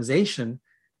the organization,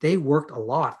 they worked a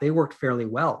lot. They worked fairly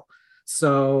well.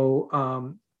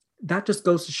 So that just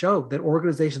goes to show that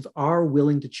organizations are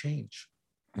willing to change.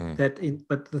 But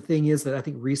the thing is that I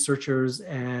think researchers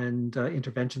and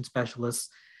intervention specialists,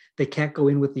 they can't go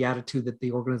in with the attitude that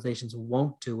the organizations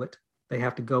won't do it. They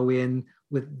have to go in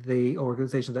with the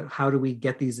organization that how do we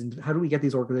get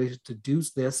these organizations to do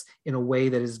this in a way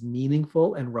that is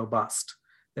meaningful and robust,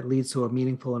 that leads to a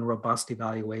meaningful and robust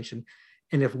evaluation.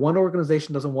 And if one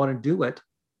organization doesn't want to do it,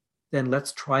 then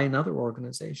let's try another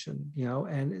organization,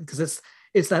 and because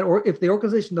it's that, or if the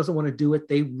organization doesn't want to do it,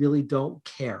 they really don't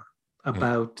care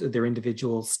about their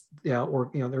individuals,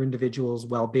 their individuals'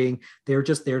 well-being. They're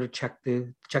just there to check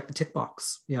the tick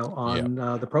box, on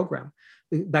the program.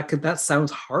 That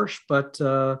sounds harsh, but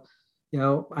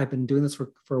I've been doing this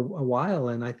for a while,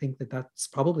 and I think that that's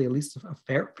probably at least a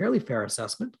fairly fair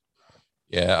assessment.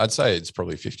 Yeah, I'd say it's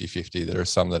probably 50-50. There are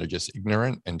some that are just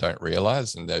ignorant and don't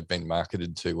realize, and they've been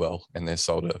marketed too well, and they're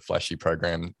sold a flashy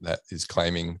program that is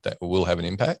claiming that will have an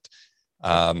impact.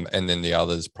 And then the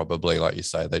others probably, like you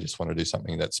say, they just want to do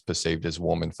something that's perceived as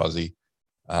warm and fuzzy,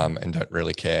 and don't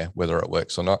really care whether it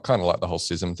works or not. Kind of like the whole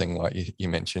CISM thing, like you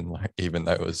mentioned, like even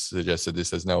though it was suggested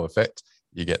this has no effect,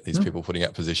 you get these people putting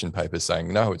out position papers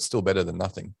saying, no, it's still better than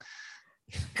nothing.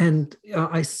 And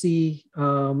I see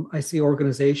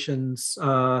organizations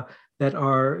that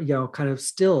are kind of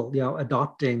still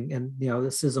adopting and the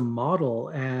CISM model,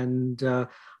 and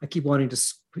I keep wanting to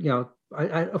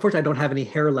I unfortunately I don't have any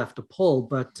hair left to pull,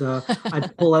 but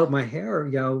I'd pull out my hair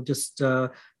just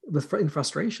in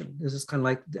frustration. It's just kind of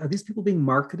like, are these people being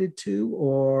marketed to,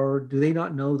 or do they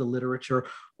not know the literature,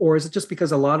 or is it just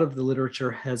because a lot of the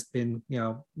literature has been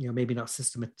maybe not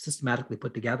systematically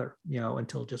put together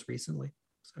until just recently?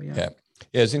 So yeah,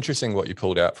 it's interesting what you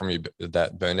pulled out from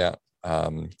that burnout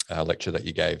lecture that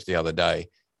you gave the other day.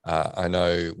 I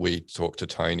know we talked to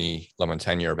Tony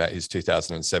LaMontagne about his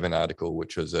 2007 article,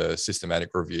 which was a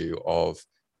systematic review of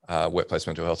workplace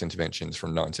mental health interventions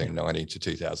from 1990 to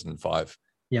 2005.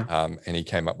 Yeah. And he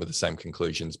came up with the same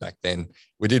conclusions back then.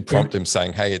 We did prompt him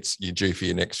saying, hey, you're due for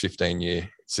your next 15-year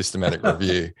systematic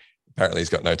review. Apparently he's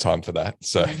got no time for that.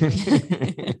 So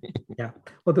yeah.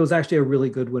 Well, there was actually a really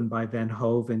good one by Van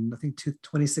Hove in, I think,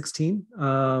 2016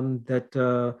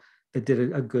 that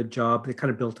did a good job. They kind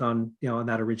of built on, on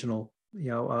that original,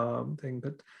 thing.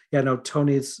 But yeah, no,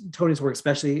 Tony's work,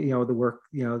 especially, the work,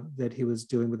 that he was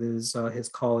doing with his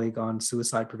colleague on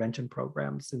suicide prevention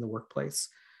programs in the workplace.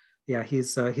 Yeah,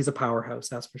 he's a powerhouse,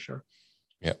 that's for sure.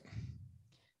 Yeah.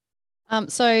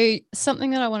 So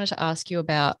something that I wanted to ask you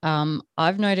about,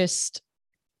 I've noticed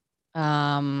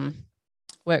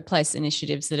workplace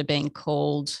initiatives that are being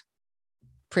called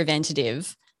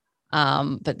preventative,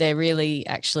 but they're really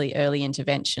actually early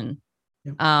intervention.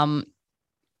 Yep.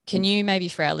 Can you maybe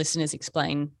for our listeners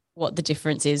explain what the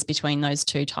difference is between those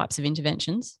two types of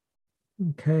interventions?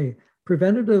 Okay.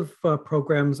 Preventative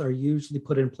programs are usually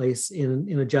put in place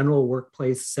in a general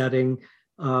workplace setting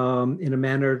in a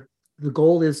manner. The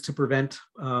goal is to prevent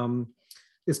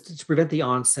the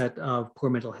onset of poor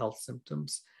mental health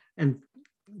symptoms.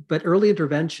 But early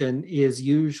intervention is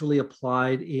usually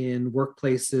applied in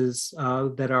workplaces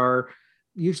that are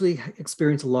usually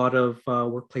experience a lot of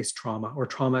workplace trauma or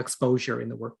trauma exposure in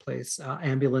the workplace.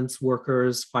 Ambulance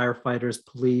workers, firefighters,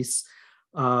 police,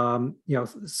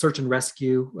 search and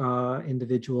rescue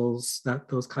individuals,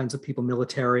 those kinds of people,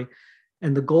 military.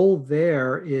 And the goal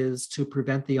there is to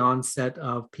prevent the onset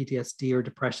of PTSD or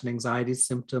depression, anxiety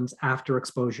symptoms after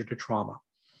exposure to trauma.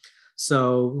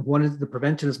 So the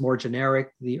prevention is more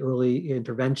generic. The early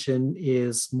intervention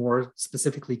is more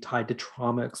specifically tied to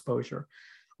trauma exposure.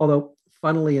 Although,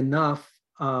 funnily enough,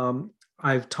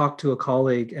 I've talked to a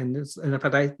colleague, and in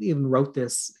fact, I even wrote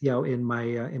this, in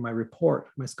my report,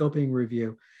 my scoping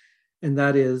review, and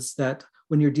that is that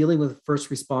when you're dealing with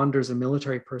first responders and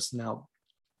military personnel,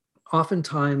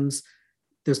 oftentimes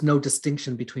there's no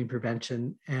distinction between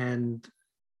prevention and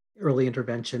early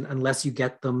intervention unless you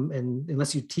get them and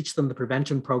unless you teach them the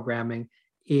prevention programming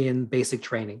in basic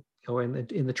training,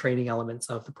 in the training elements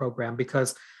of the program,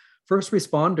 because first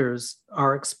responders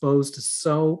are exposed to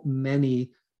so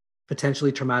many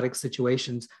potentially traumatic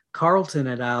situations. Carlton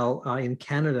et al. In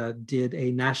Canada did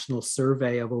a national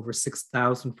survey of over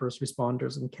 6,000 first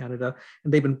responders in Canada,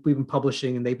 and they've been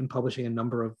publishing a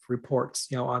number of reports,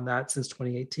 on that since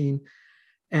 2018.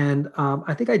 And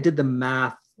I think I did the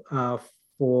math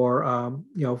for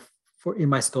in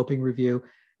my scoping review,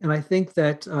 and I think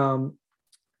that the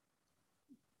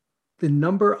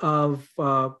number of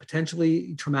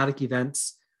potentially traumatic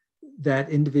events that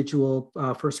individual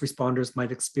first responders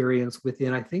might experience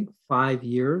within, I think, 5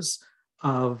 years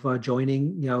of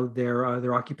joining,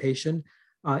 their occupation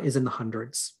is in the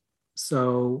hundreds.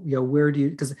 So,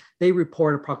 because they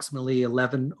report approximately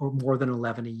 11 or more than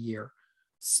 11 a year.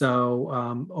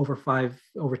 So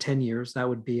over 10 years, that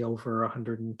would be over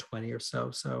 120 or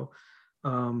so. So,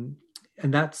 and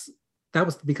that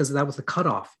was because that was the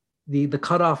cutoff. The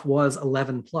cutoff was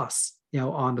 11 plus,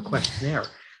 on the questionnaire.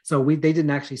 So they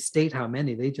didn't actually state how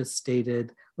many. They just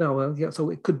stated, so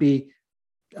it could be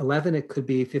 11, it could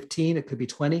be 15, it could be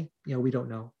 20. We don't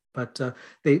know. But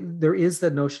there is the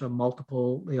notion of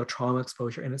multiple, trauma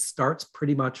exposure, and it starts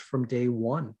pretty much from day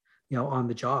one, on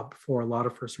the job for a lot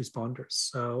of first responders.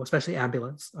 So especially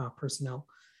ambulance personnel,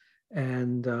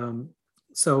 and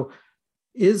so.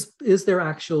 Is there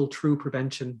actual true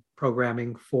prevention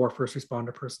programming for first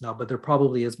responder personnel? But there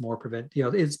probably is more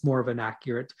it's more of an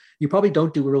accurate. You probably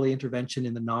don't do early intervention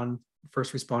in the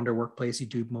first responder workplace, you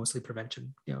do mostly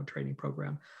prevention, training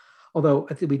program. Although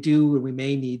I think we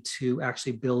may need to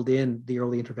actually build in the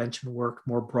early intervention work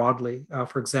more broadly.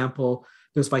 For example,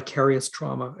 there's vicarious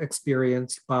trauma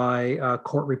experienced by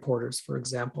court reporters, for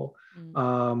example,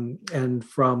 and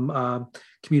from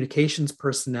communications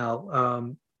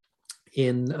personnel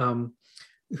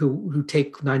who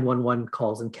take 911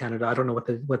 calls in Canada. I don't know what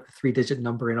the 3-digit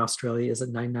number in Australia is. It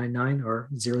 999 or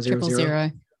 000?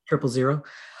 000.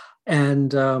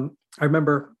 And I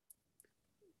remember,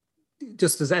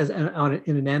 just in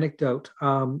an anecdote,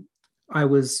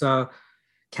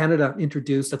 Canada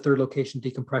introduced a third location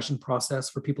decompression process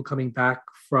for people coming back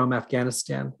from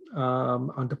Afghanistan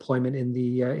on deployment in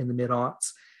the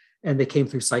mid-aughts, and they came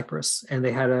through Cyprus, and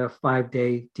they had a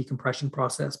 5-day decompression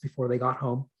process before they got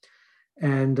home.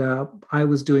 And I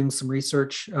was doing some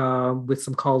research with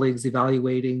some colleagues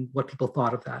evaluating what people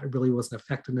thought of that. It really wasn't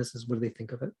effectiveness, is what do they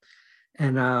think of it?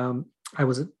 And I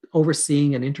was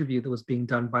overseeing an interview that was being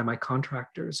done by my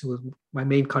contractors. My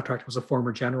main contractor was a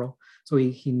former general, so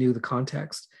he knew the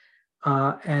context.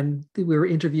 And we were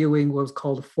interviewing what was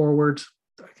called a forward.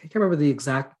 I can't remember the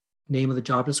exact name of the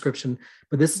job description,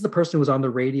 but this is the person who was on the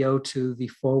radio to the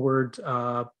forward,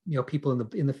 people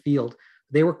in the field.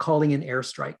 They were calling in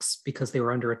airstrikes because they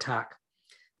were under attack.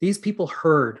 These people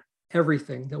heard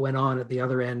everything that went on at the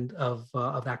other end of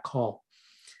that call.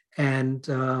 And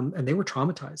they were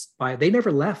traumatized by it. They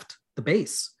never left the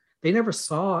base. They never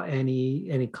saw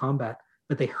any combat,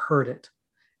 but they heard it,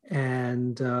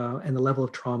 and the level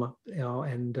of trauma,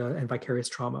 and vicarious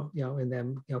trauma, in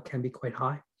them, can be quite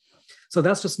high. So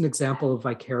that's just an example of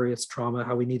vicarious trauma.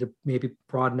 How we need to maybe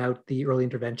broaden out the early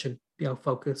intervention,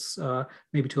 focus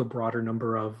maybe to a broader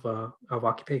number of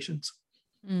occupations.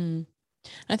 Mm.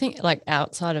 I think, like,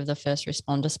 outside of the first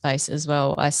responder space as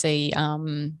well, I see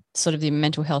sort of the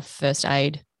mental health first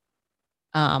aid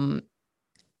often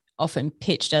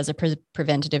pitched as a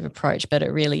preventative approach, but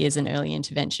it really is an early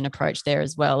intervention approach there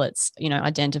as well. It's,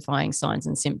 identifying signs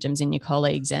and symptoms in your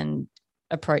colleagues and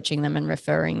approaching them and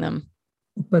referring them.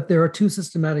 But there are 2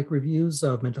 systematic reviews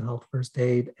of mental health first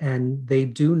aid, and they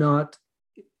do not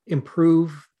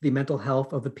improve the mental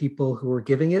health of the people who are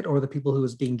giving it or the people who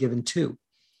is being given to.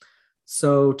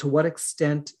 So to what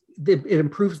extent it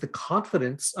improves the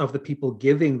confidence of the people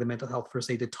giving the mental health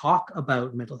first aid to talk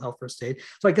about mental health first aid.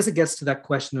 So I guess it gets to that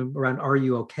question around, are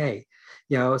you okay?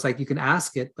 It's like you can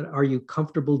ask it, but are you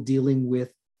comfortable dealing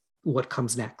with what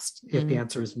comes next if the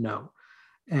answer is no?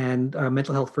 And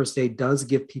mental health first aid does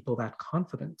give people that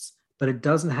confidence, but it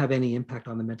doesn't have any impact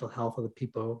on the mental health of the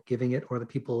people giving it or the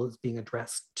people it's being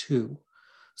addressed to.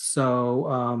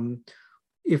 So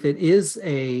if it is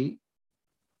a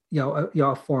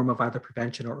form of either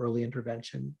prevention or early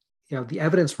intervention, the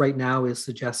evidence right now is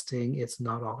suggesting it's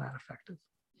not all that effective.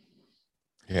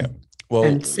 Yeah. Well,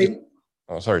 and same,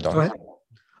 sorry, Don. Go ahead.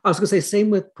 I was going to say, same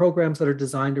with programs that are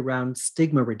designed around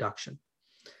stigma reduction.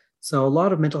 So a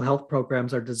lot of mental health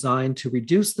programs are designed to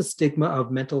reduce the stigma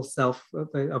of mental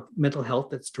health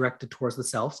that's directed towards the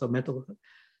self. So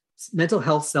mental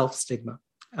health self-stigma.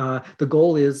 The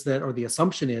goal is that, or the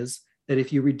assumption is, that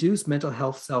if you reduce mental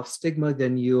health self-stigma,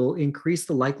 then you'll increase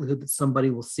the likelihood that somebody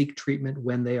will seek treatment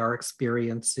when they are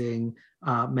experiencing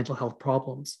mental health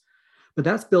problems. But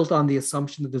that's built on the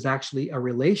assumption that there's actually a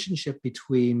relationship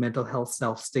between mental health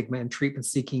self-stigma and treatment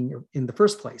seeking in the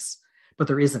first place, but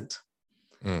there isn't.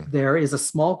 There is a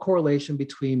small correlation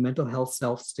between mental health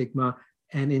self-stigma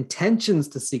and intentions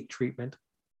to seek treatment,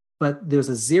 but there's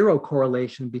a zero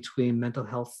correlation between mental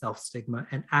health self-stigma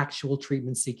and actual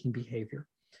treatment seeking behavior.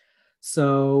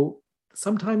 So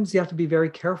sometimes you have to be very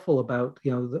careful about,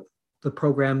 the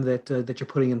program that you're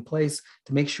putting in place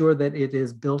to make sure that it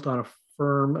is built on a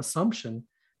firm assumption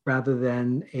rather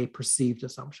than a perceived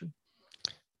assumption.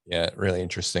 Yeah, really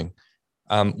interesting.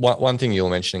 One thing you were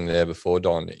mentioning there before,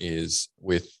 Don, is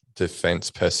with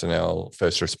defense personnel,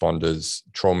 first responders,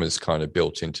 trauma is kind of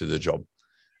built into the job.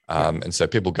 And so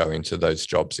people go into those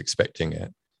jobs expecting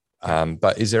it.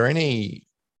 But is there any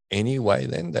way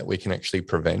then that we can actually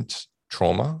prevent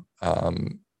trauma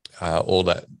or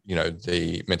that,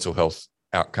 the mental health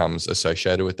outcomes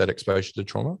associated with that exposure to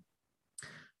trauma?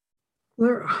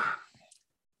 Well,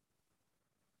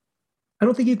 I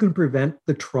don't think you can prevent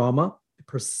the trauma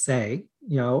per se,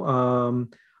 but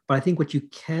I think what you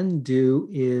can do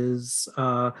is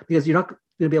because you're not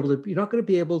going to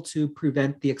be able to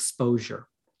prevent the exposure.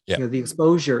 Yeah. The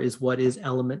exposure is what is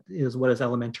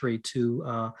elementary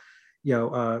to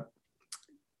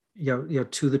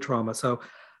to the trauma. So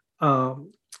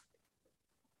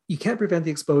you can't prevent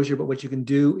the exposure, but what you can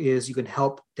do is you can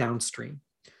help downstream.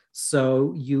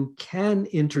 So you can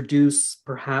introduce,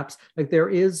 perhaps, like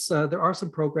there are some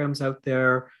programs out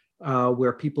there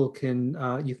where people can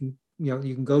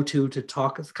you can go to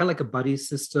talk. It's kind of like a buddy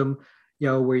system,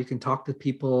 where you can talk to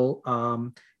people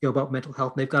about mental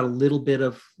health. They've got a little bit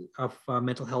of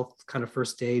mental health kind of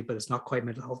first aid, but it's not quite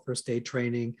mental health first aid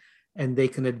training. And they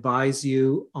can advise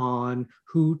you on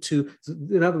who to,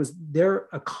 in other words, they're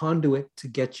a conduit to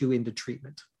get you into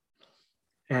treatment.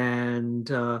 And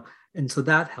so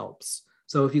that helps.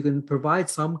 So if you can provide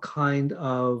some kind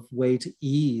of way to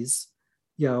ease,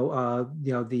 the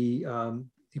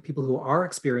people who are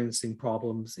experiencing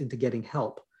problems into getting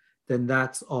help, then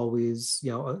that's always,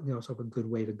 sort of a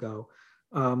good way to go.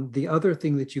 The other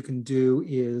thing that you can do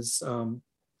is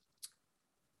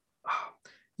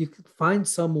you can find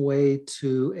some way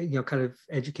to, kind of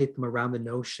educate them around the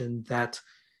notion that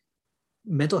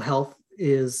mental health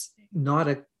is not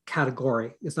a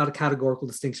category. It's not a categorical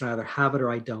distinction. I either have it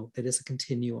or I don't. It is a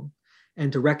continuum,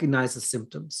 and to recognize the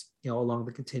symptoms, along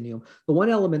the continuum. The one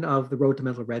element of the Road to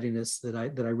Mental Readiness that I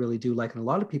really do like, and a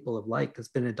lot of people have liked, has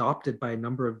been adopted by a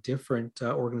number of different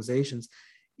organizations,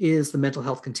 is the mental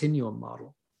health continuum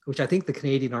model, which I think the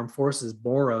Canadian Armed Forces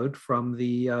borrowed from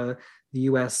the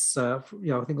U.S. I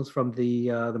think it was from the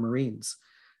Marines.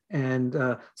 And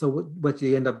so what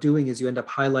you end up doing is you end up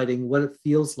highlighting what it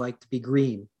feels like to be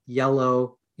green,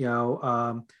 yellow,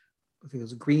 I think it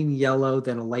was green, yellow,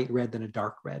 then a light red, then a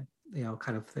dark red,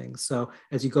 kind of thing. So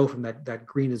as you go from that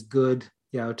green is good,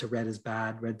 to red is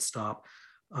bad, red stop.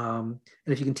 And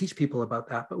if you can teach people about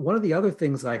that. But one of the other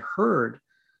things I heard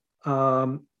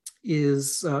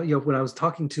is, when I was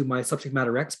talking to my subject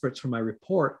matter experts for my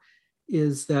report,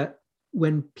 is that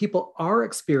when people are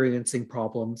experiencing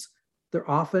problems, there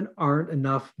often aren't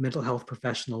enough mental health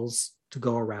professionals to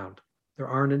go around.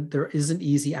 There isn't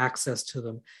easy access to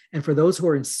them. And for those who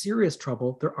are in serious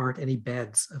trouble, there aren't any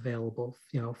beds available,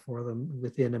 for them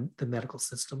within the medical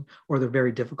system, or they're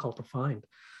very difficult to find.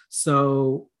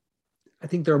 So I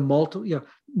think there are multiple,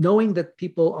 knowing that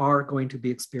people are going to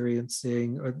be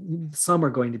experiencing, or some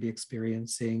are going to be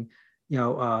experiencing,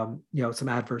 some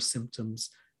adverse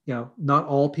symptoms. Not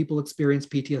all people experience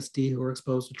PTSD who are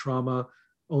exposed to trauma.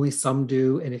 Only some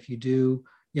do. And if you do,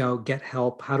 get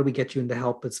help. How do we get you into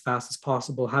help as fast as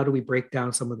possible? How do we break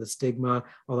down some of the stigma?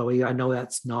 Although I know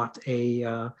that's not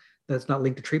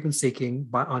linked to treatment seeking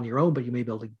on your own, but you may be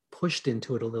able to be pushed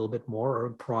into it a little bit more, or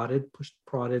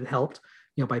prodded, helped,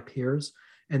 by peers,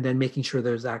 and then making sure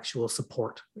there's actual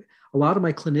support. A lot of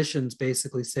my clinicians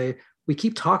basically say, we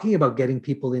keep talking about getting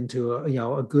people into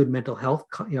a good mental health,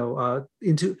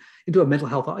 into a mental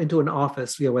health, into an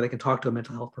office, where they can talk to a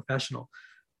mental health professional.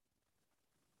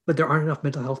 But there aren't enough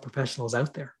mental health professionals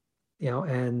out there,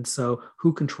 and so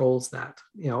who controls that,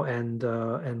 and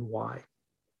why?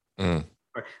 Mm.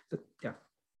 Right. Yeah.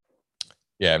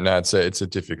 Yeah, no, it's a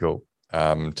difficult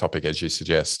topic, as you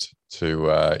suggest,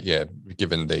 to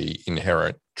given the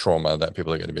inherent trauma that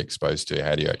people are going to be exposed to.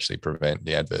 How do you actually prevent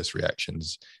the adverse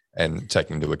reactions and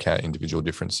taking into account individual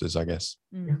differences, I guess?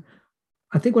 Yeah.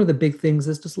 I think one of the big things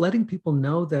is just letting people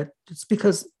know that just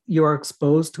because you are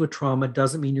exposed to a trauma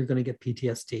doesn't mean you're going to get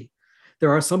PTSD.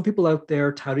 There are some people out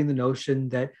there touting the notion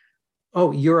that,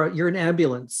 oh, you're an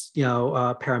ambulance,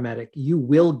 paramedic, you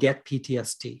will get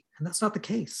PTSD, and that's not the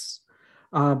case.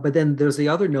 But then there's the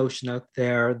other notion out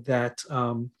there that,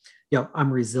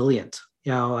 I'm resilient,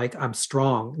 like I'm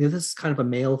strong. This is kind of a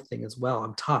male thing as well.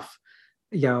 I'm tough.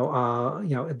 The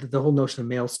whole notion of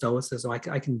male stoicism, I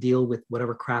can deal with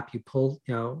whatever crap you pull,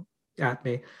 at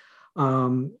me.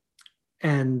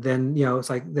 And then, it's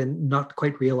like, then not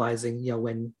quite realizing,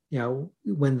 when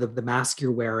the mask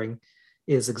you're wearing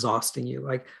is exhausting you.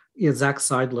 Like, Zach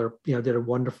Seidler, did a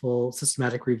wonderful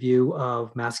systematic review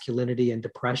of masculinity and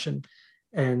depression.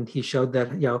 And he showed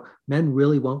that, men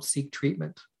really won't seek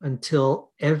treatment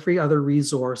until every other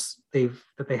resource that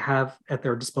they have at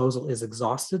their disposal is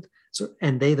exhausted. So,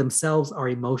 and they themselves are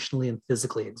emotionally and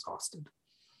physically exhausted.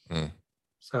 Mm.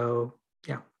 So,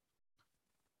 yeah.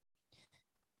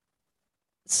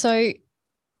 So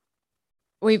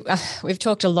we've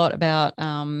talked a lot about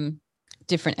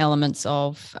different elements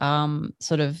of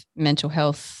sort of mental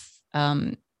health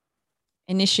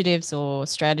initiatives or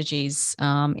strategies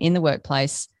in the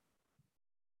workplace.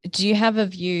 Do you have a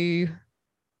view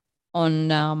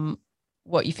on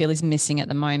what you feel is missing at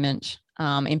the moment,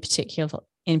 in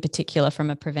particular from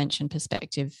a prevention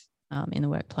perspective in the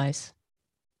workplace?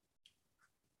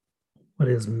 What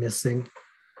is missing?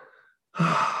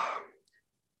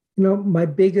 My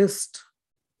biggest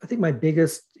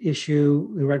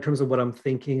issue in terms of what I'm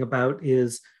thinking about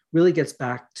really gets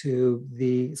back to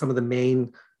some of the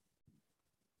main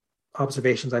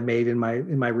observations I made in my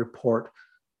report.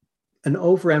 An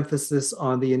overemphasis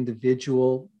on the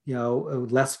individual,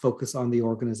 less focus on the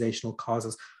organizational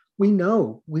causes. We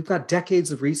know we've got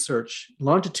decades of research,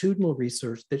 longitudinal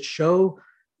research, that show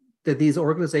that these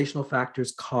organizational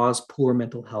factors cause poor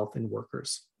mental health in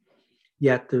workers.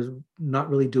 Yet there's not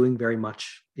really doing very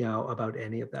much, about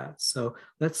any of that. So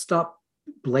let's stop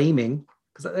blaming,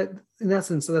 because in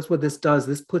essence, that's what this does.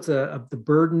 This puts the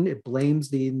burden. It blames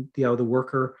the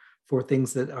worker for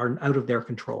things that are out of their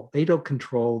control. They don't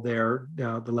control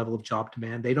the level of job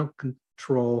demand. They don't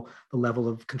control the level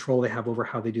of control they have over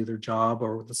how they do their job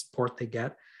or the support they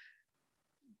get.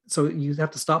 So you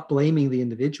have to stop blaming the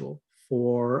individual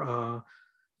for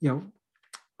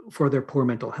for their poor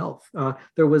mental health.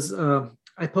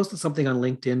 I posted something on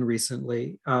LinkedIn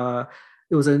recently.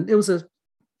 It was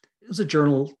a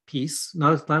journal piece,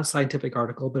 not a scientific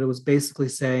article, but it was basically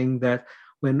saying that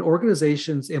when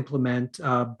organizations implement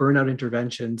burnout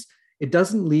interventions, it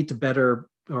doesn't lead to better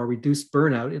or reduced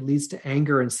burnout. It leads to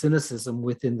anger and cynicism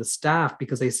within the staff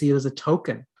because they see it as a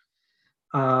token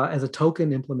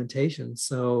implementation.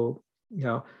 So,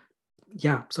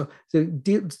 So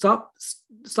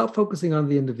stop focusing on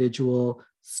the individual.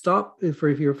 Stop if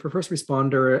you're for first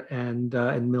responder and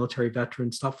military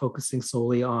veterans. Stop focusing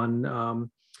solely on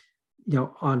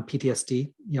on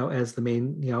PTSD as the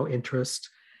main interest,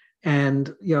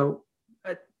 and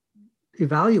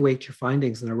evaluate your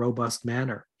findings in a robust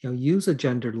manner. Use a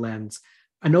gendered lens.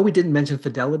 I know we didn't mention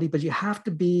fidelity, but you have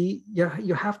to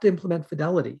implement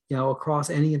fidelity across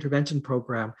any intervention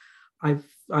program.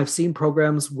 I've seen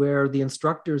programs where the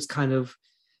instructors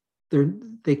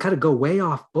they go way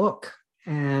off book.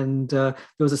 And there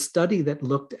was a study that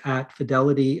looked at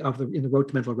fidelity in the Road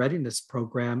to Mental Readiness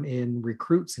program in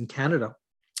recruits in Canada,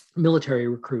 military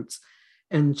recruits.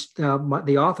 And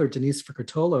the author, Denise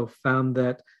Ficcartolo, found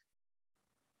that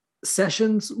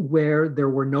sessions where there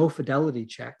were no fidelity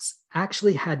checks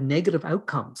actually had negative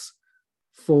outcomes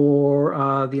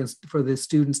for the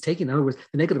students taking. In other words,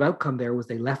 the negative outcome there was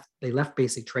they left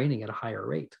basic training at a higher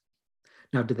rate.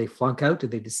 Now, did they flunk out?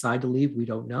 Did they decide to leave? We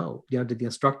don't know. Did the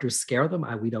instructors scare them?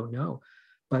 We don't know.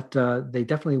 But they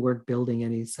definitely weren't building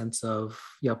any sense of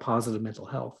positive mental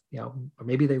health. Or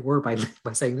maybe they were by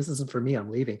saying, this isn't for me,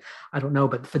 I'm leaving. I don't know.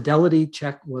 But fidelity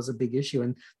check was a big issue.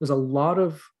 And there's a lot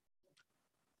of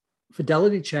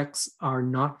fidelity checks are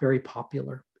not very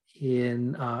popular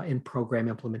in program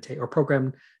implementation or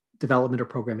program development or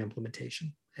program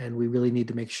implementation. And we really need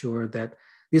to make sure that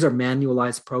these are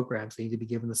manualized programs. They need to be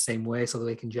given the same way so that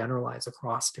they can generalize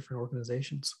across different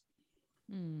organizations.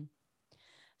 Mm.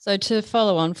 So to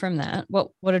follow on from that,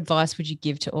 what advice would you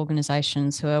give to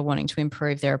organizations who are wanting to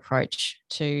improve their approach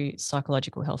to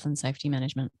psychological health and safety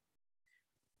management?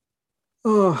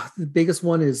 Oh, the biggest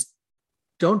one is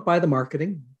don't buy the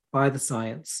marketing, buy the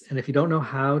science. And if you don't know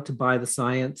how to buy the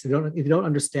science, if you don't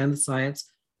understand the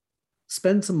science,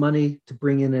 spend some money to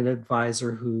bring in an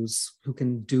advisor who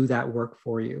can do that work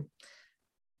for you.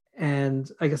 And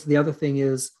I guess the other thing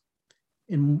is,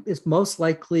 it's most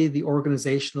likely the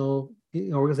organizational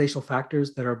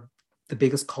factors that are the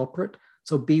biggest culprit.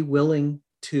 So be willing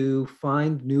to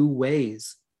find new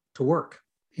ways to work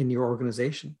in your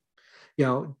organization.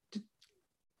 The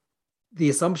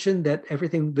assumption that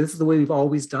this is the way we've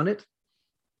always done it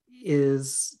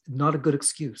is not a good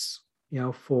excuse,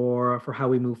 for how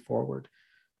we move forward,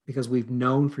 because we've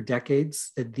known for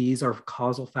decades that these are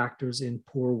causal factors in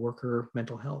poor worker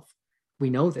mental health. We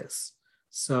know this.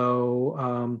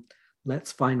 So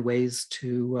let's find ways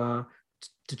to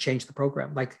change the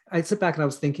program. Like I sit back and I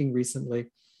was thinking recently,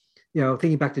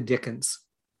 thinking back to Dickens,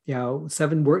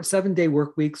 7-day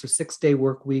work weeks or 6-day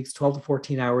work weeks, 12 to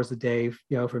 14 hours a day,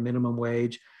 for minimum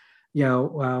wage.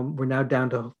 We're now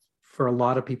down to, for a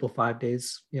lot of people, 5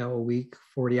 days, a week,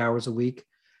 40 hours a week.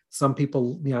 Some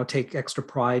people, take extra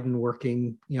pride in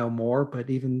working, more, but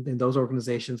even in those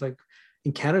organizations, like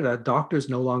in Canada, doctors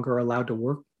no longer are allowed to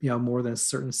work, more than a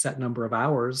certain set number of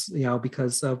hours,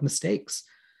 because of mistakes,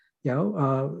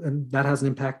 and that has an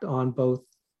impact on both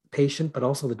patient, but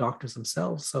also the doctors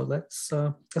themselves. So let's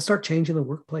start changing the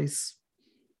workplace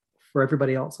for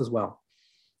everybody else as well.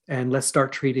 And let's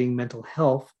start treating mental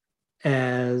health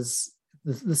as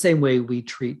the same way we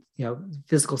treat,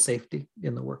 physical safety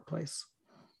in the workplace.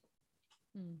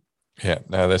 Yeah,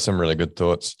 no, there's some really good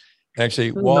thoughts.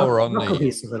 Actually, while we're on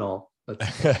cohesive at all, but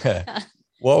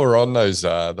while we're on those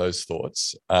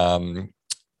thoughts,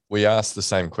 we asked the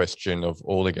same question of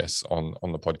all the guests on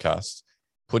the podcast,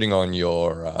 putting on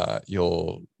your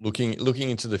looking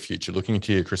into the future, looking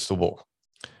into your crystal ball.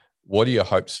 What are your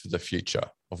hopes for the future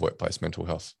of workplace mental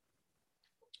health?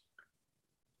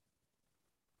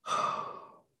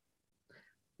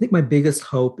 think my biggest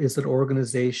hope is that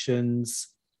organizations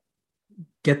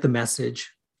get the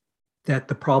message that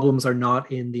the problems are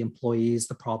not in the employees,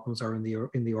 the problems are in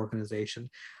the organization.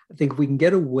 I think if we can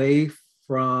get away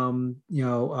from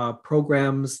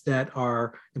programs that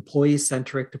are employee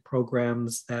centric to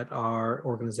programs that are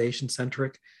organization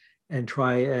centric, and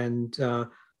try and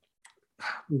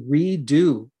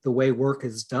redo the way work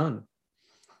is done,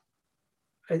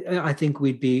 I think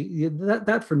we'd be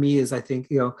that for me is, I think,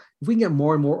 if we can get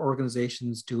more and more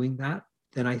organizations doing that,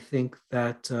 then I think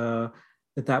that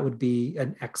that would be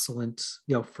an excellent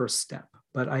first step.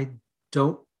 But I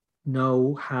don't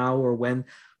know how or when.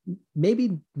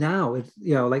 Maybe now,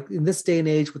 like in this day and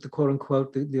age with the quote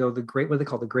unquote the great, what they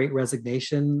call the great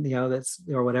resignation, that's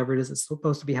or whatever it is that's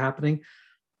supposed to be happening.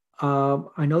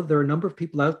 I know there are a number of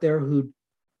people out there who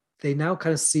they now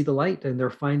kind of see the light, and they're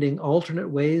finding alternate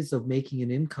ways of making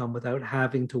an income without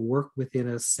having to work within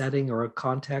a setting or a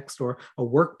context or a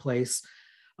workplace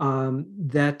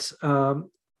that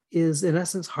is in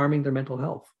essence harming their mental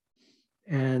health.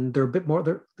 And there are a bit more.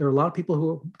 There are a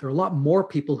lot more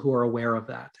people who are aware of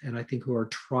that, and I think who are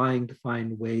trying to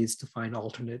find ways to find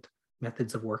alternate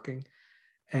methods of working.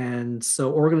 And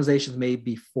so organizations may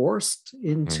be forced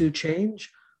into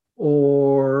change,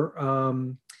 or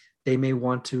they may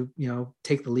want to,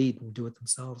 take the lead and do it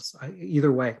themselves.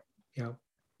 Either way,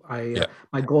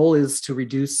 my goal is to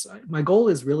reduce. My goal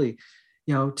is really,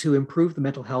 to improve the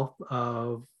mental health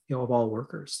of all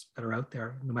workers that are out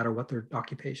there, no matter what their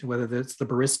occupation, whether it's the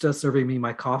barista serving me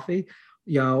my coffee,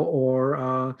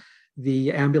 or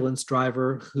the ambulance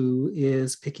driver who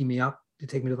is picking me up to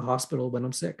take me to the hospital when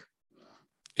I'm sick.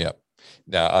 Yeah.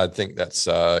 Now, I think that's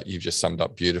you've just summed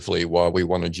up beautifully why we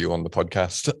wanted you on the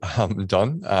podcast,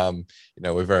 Don.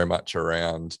 We're very much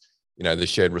around, the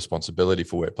shared responsibility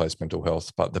for workplace mental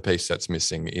health, but the piece that's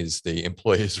missing is the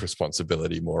employer's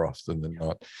responsibility more often than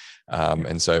not.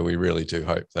 And so we really do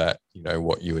hope that,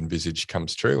 what you envisage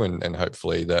comes true, and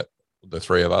hopefully that the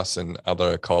three of us and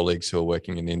other colleagues who are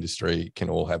working in the industry can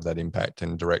all have that impact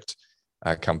and direct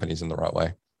companies in the right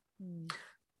way.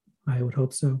 I would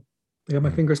hope so. I got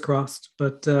my fingers crossed,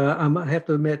 but I have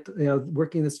to admit,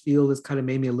 working in this field has kind of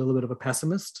made me a little bit of a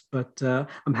pessimist, but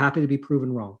I'm happy to be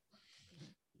proven wrong.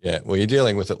 Yeah, well, you're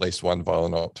dealing with at least one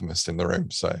violent optimist in the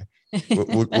room, so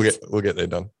we'll get there,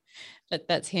 Don. But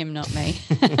that's him, not me.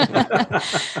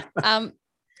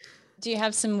 Do you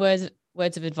have some words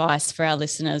of advice for our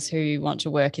listeners who want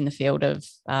to work in the field of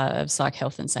psych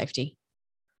health and safety?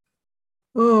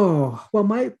 Oh, well,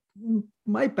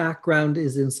 my background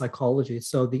is in psychology.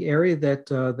 So the area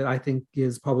that I think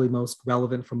is probably most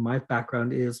relevant from my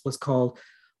background is what's called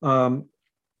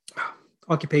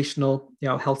occupational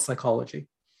health psychology.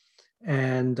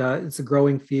 And it's a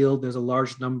growing field. There's a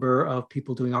large number of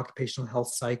people doing occupational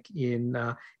health psych in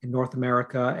North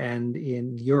America and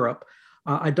in Europe.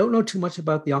 I don't know too much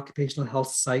about the occupational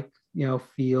health psych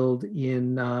field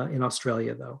in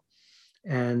Australia though,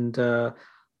 and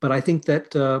but I think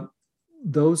that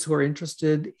those who are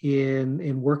interested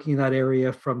in working in that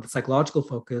area from the psychological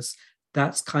focus,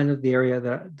 that's kind of the area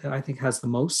that I think has the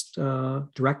most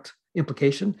direct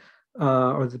implication.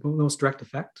 Or the most direct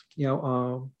effect.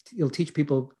 It'll teach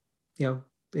people,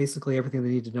 basically everything they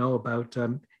need to know about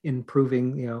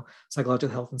improving,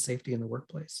 psychological health and safety in the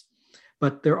workplace.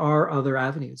 But there are other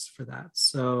avenues for that.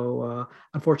 So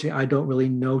unfortunately, I don't really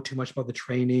know too much about the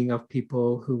training of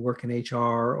people who work in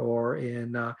HR or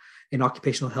in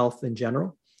occupational health in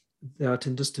general,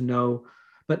 to know.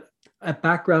 But a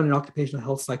background in occupational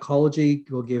health psychology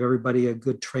will give everybody a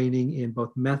good training in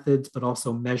both methods, but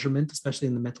also measurement, especially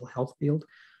in the mental health field.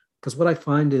 Because what I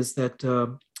find is that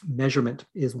measurement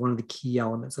is one of the key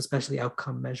elements, especially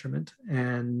outcome measurement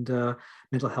and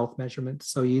mental health measurement.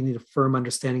 So you need a firm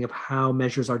understanding of how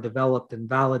measures are developed and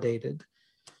validated.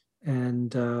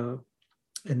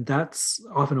 And that's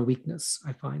often a weakness,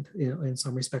 I find, in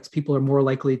some respects. People are more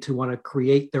likely to want to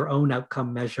create their own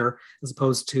outcome measure as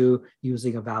opposed to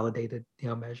using a validated,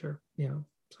 measure, So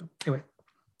anyway.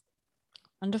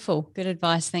 Wonderful. Good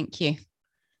advice. Thank you.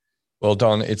 Well,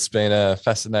 Don, it's been a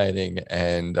fascinating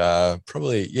and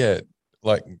probably,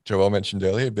 like Joelle mentioned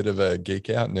earlier, a bit of a geek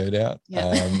out, nerd out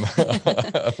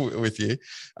with you.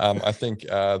 I think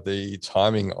the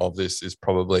timing of this is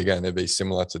probably going to be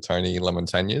similar to Tony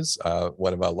Lamontagne's,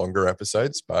 one of our longer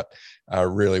episodes, but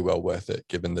really well worth it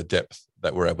given the depth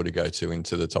that we're able to go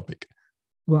into the topic.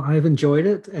 Well, I've enjoyed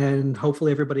it, and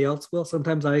hopefully everybody else will.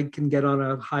 Sometimes I can get on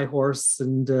a high horse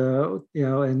and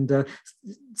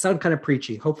sound kind of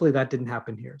preachy. Hopefully that didn't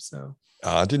happen here. So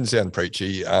it didn't sound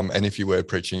preachy. And if you were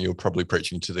preaching, you're probably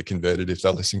preaching to the converted if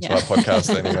they're listening to our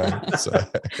podcast anyway. So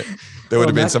there would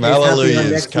have been some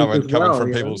hallelujahs coming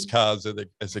from people's cars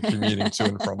as they're commuting to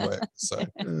and from work. So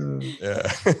yeah.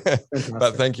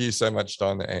 But thank you so much,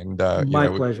 Don. And my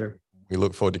pleasure. We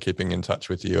look forward to keeping in touch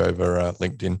with you over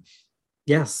LinkedIn.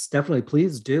 Yes, definitely.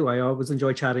 Please do. I always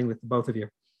enjoy chatting with both of you.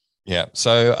 Yeah.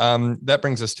 So that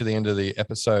brings us to the end of the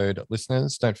episode,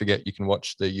 listeners. Don't forget, you can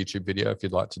watch the YouTube video if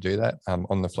you'd like to do that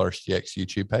on the Flourish DX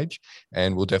YouTube page.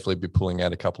 And we'll definitely be pulling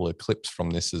out a couple of clips from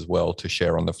this as well to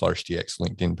share on the Flourish DX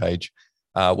LinkedIn page.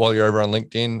 While you're over on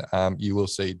LinkedIn, you will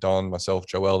see Don, myself,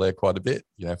 Joelle there quite a bit.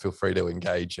 Feel free to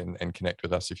engage and connect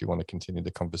with us if you want to continue the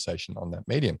conversation on that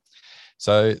medium.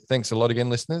 So thanks a lot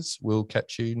again, listeners. We'll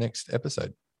catch you next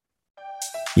episode.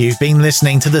 You've been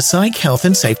listening to the Psych Health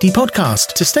and Safety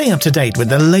Podcast. To stay up to date with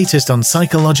the latest on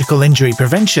psychological injury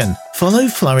prevention, follow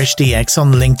Flourish DX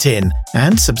on LinkedIn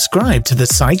and subscribe to the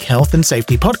Psych Health and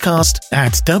Safety Podcast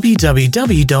at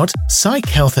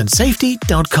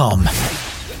www.psychealthandsafety.com.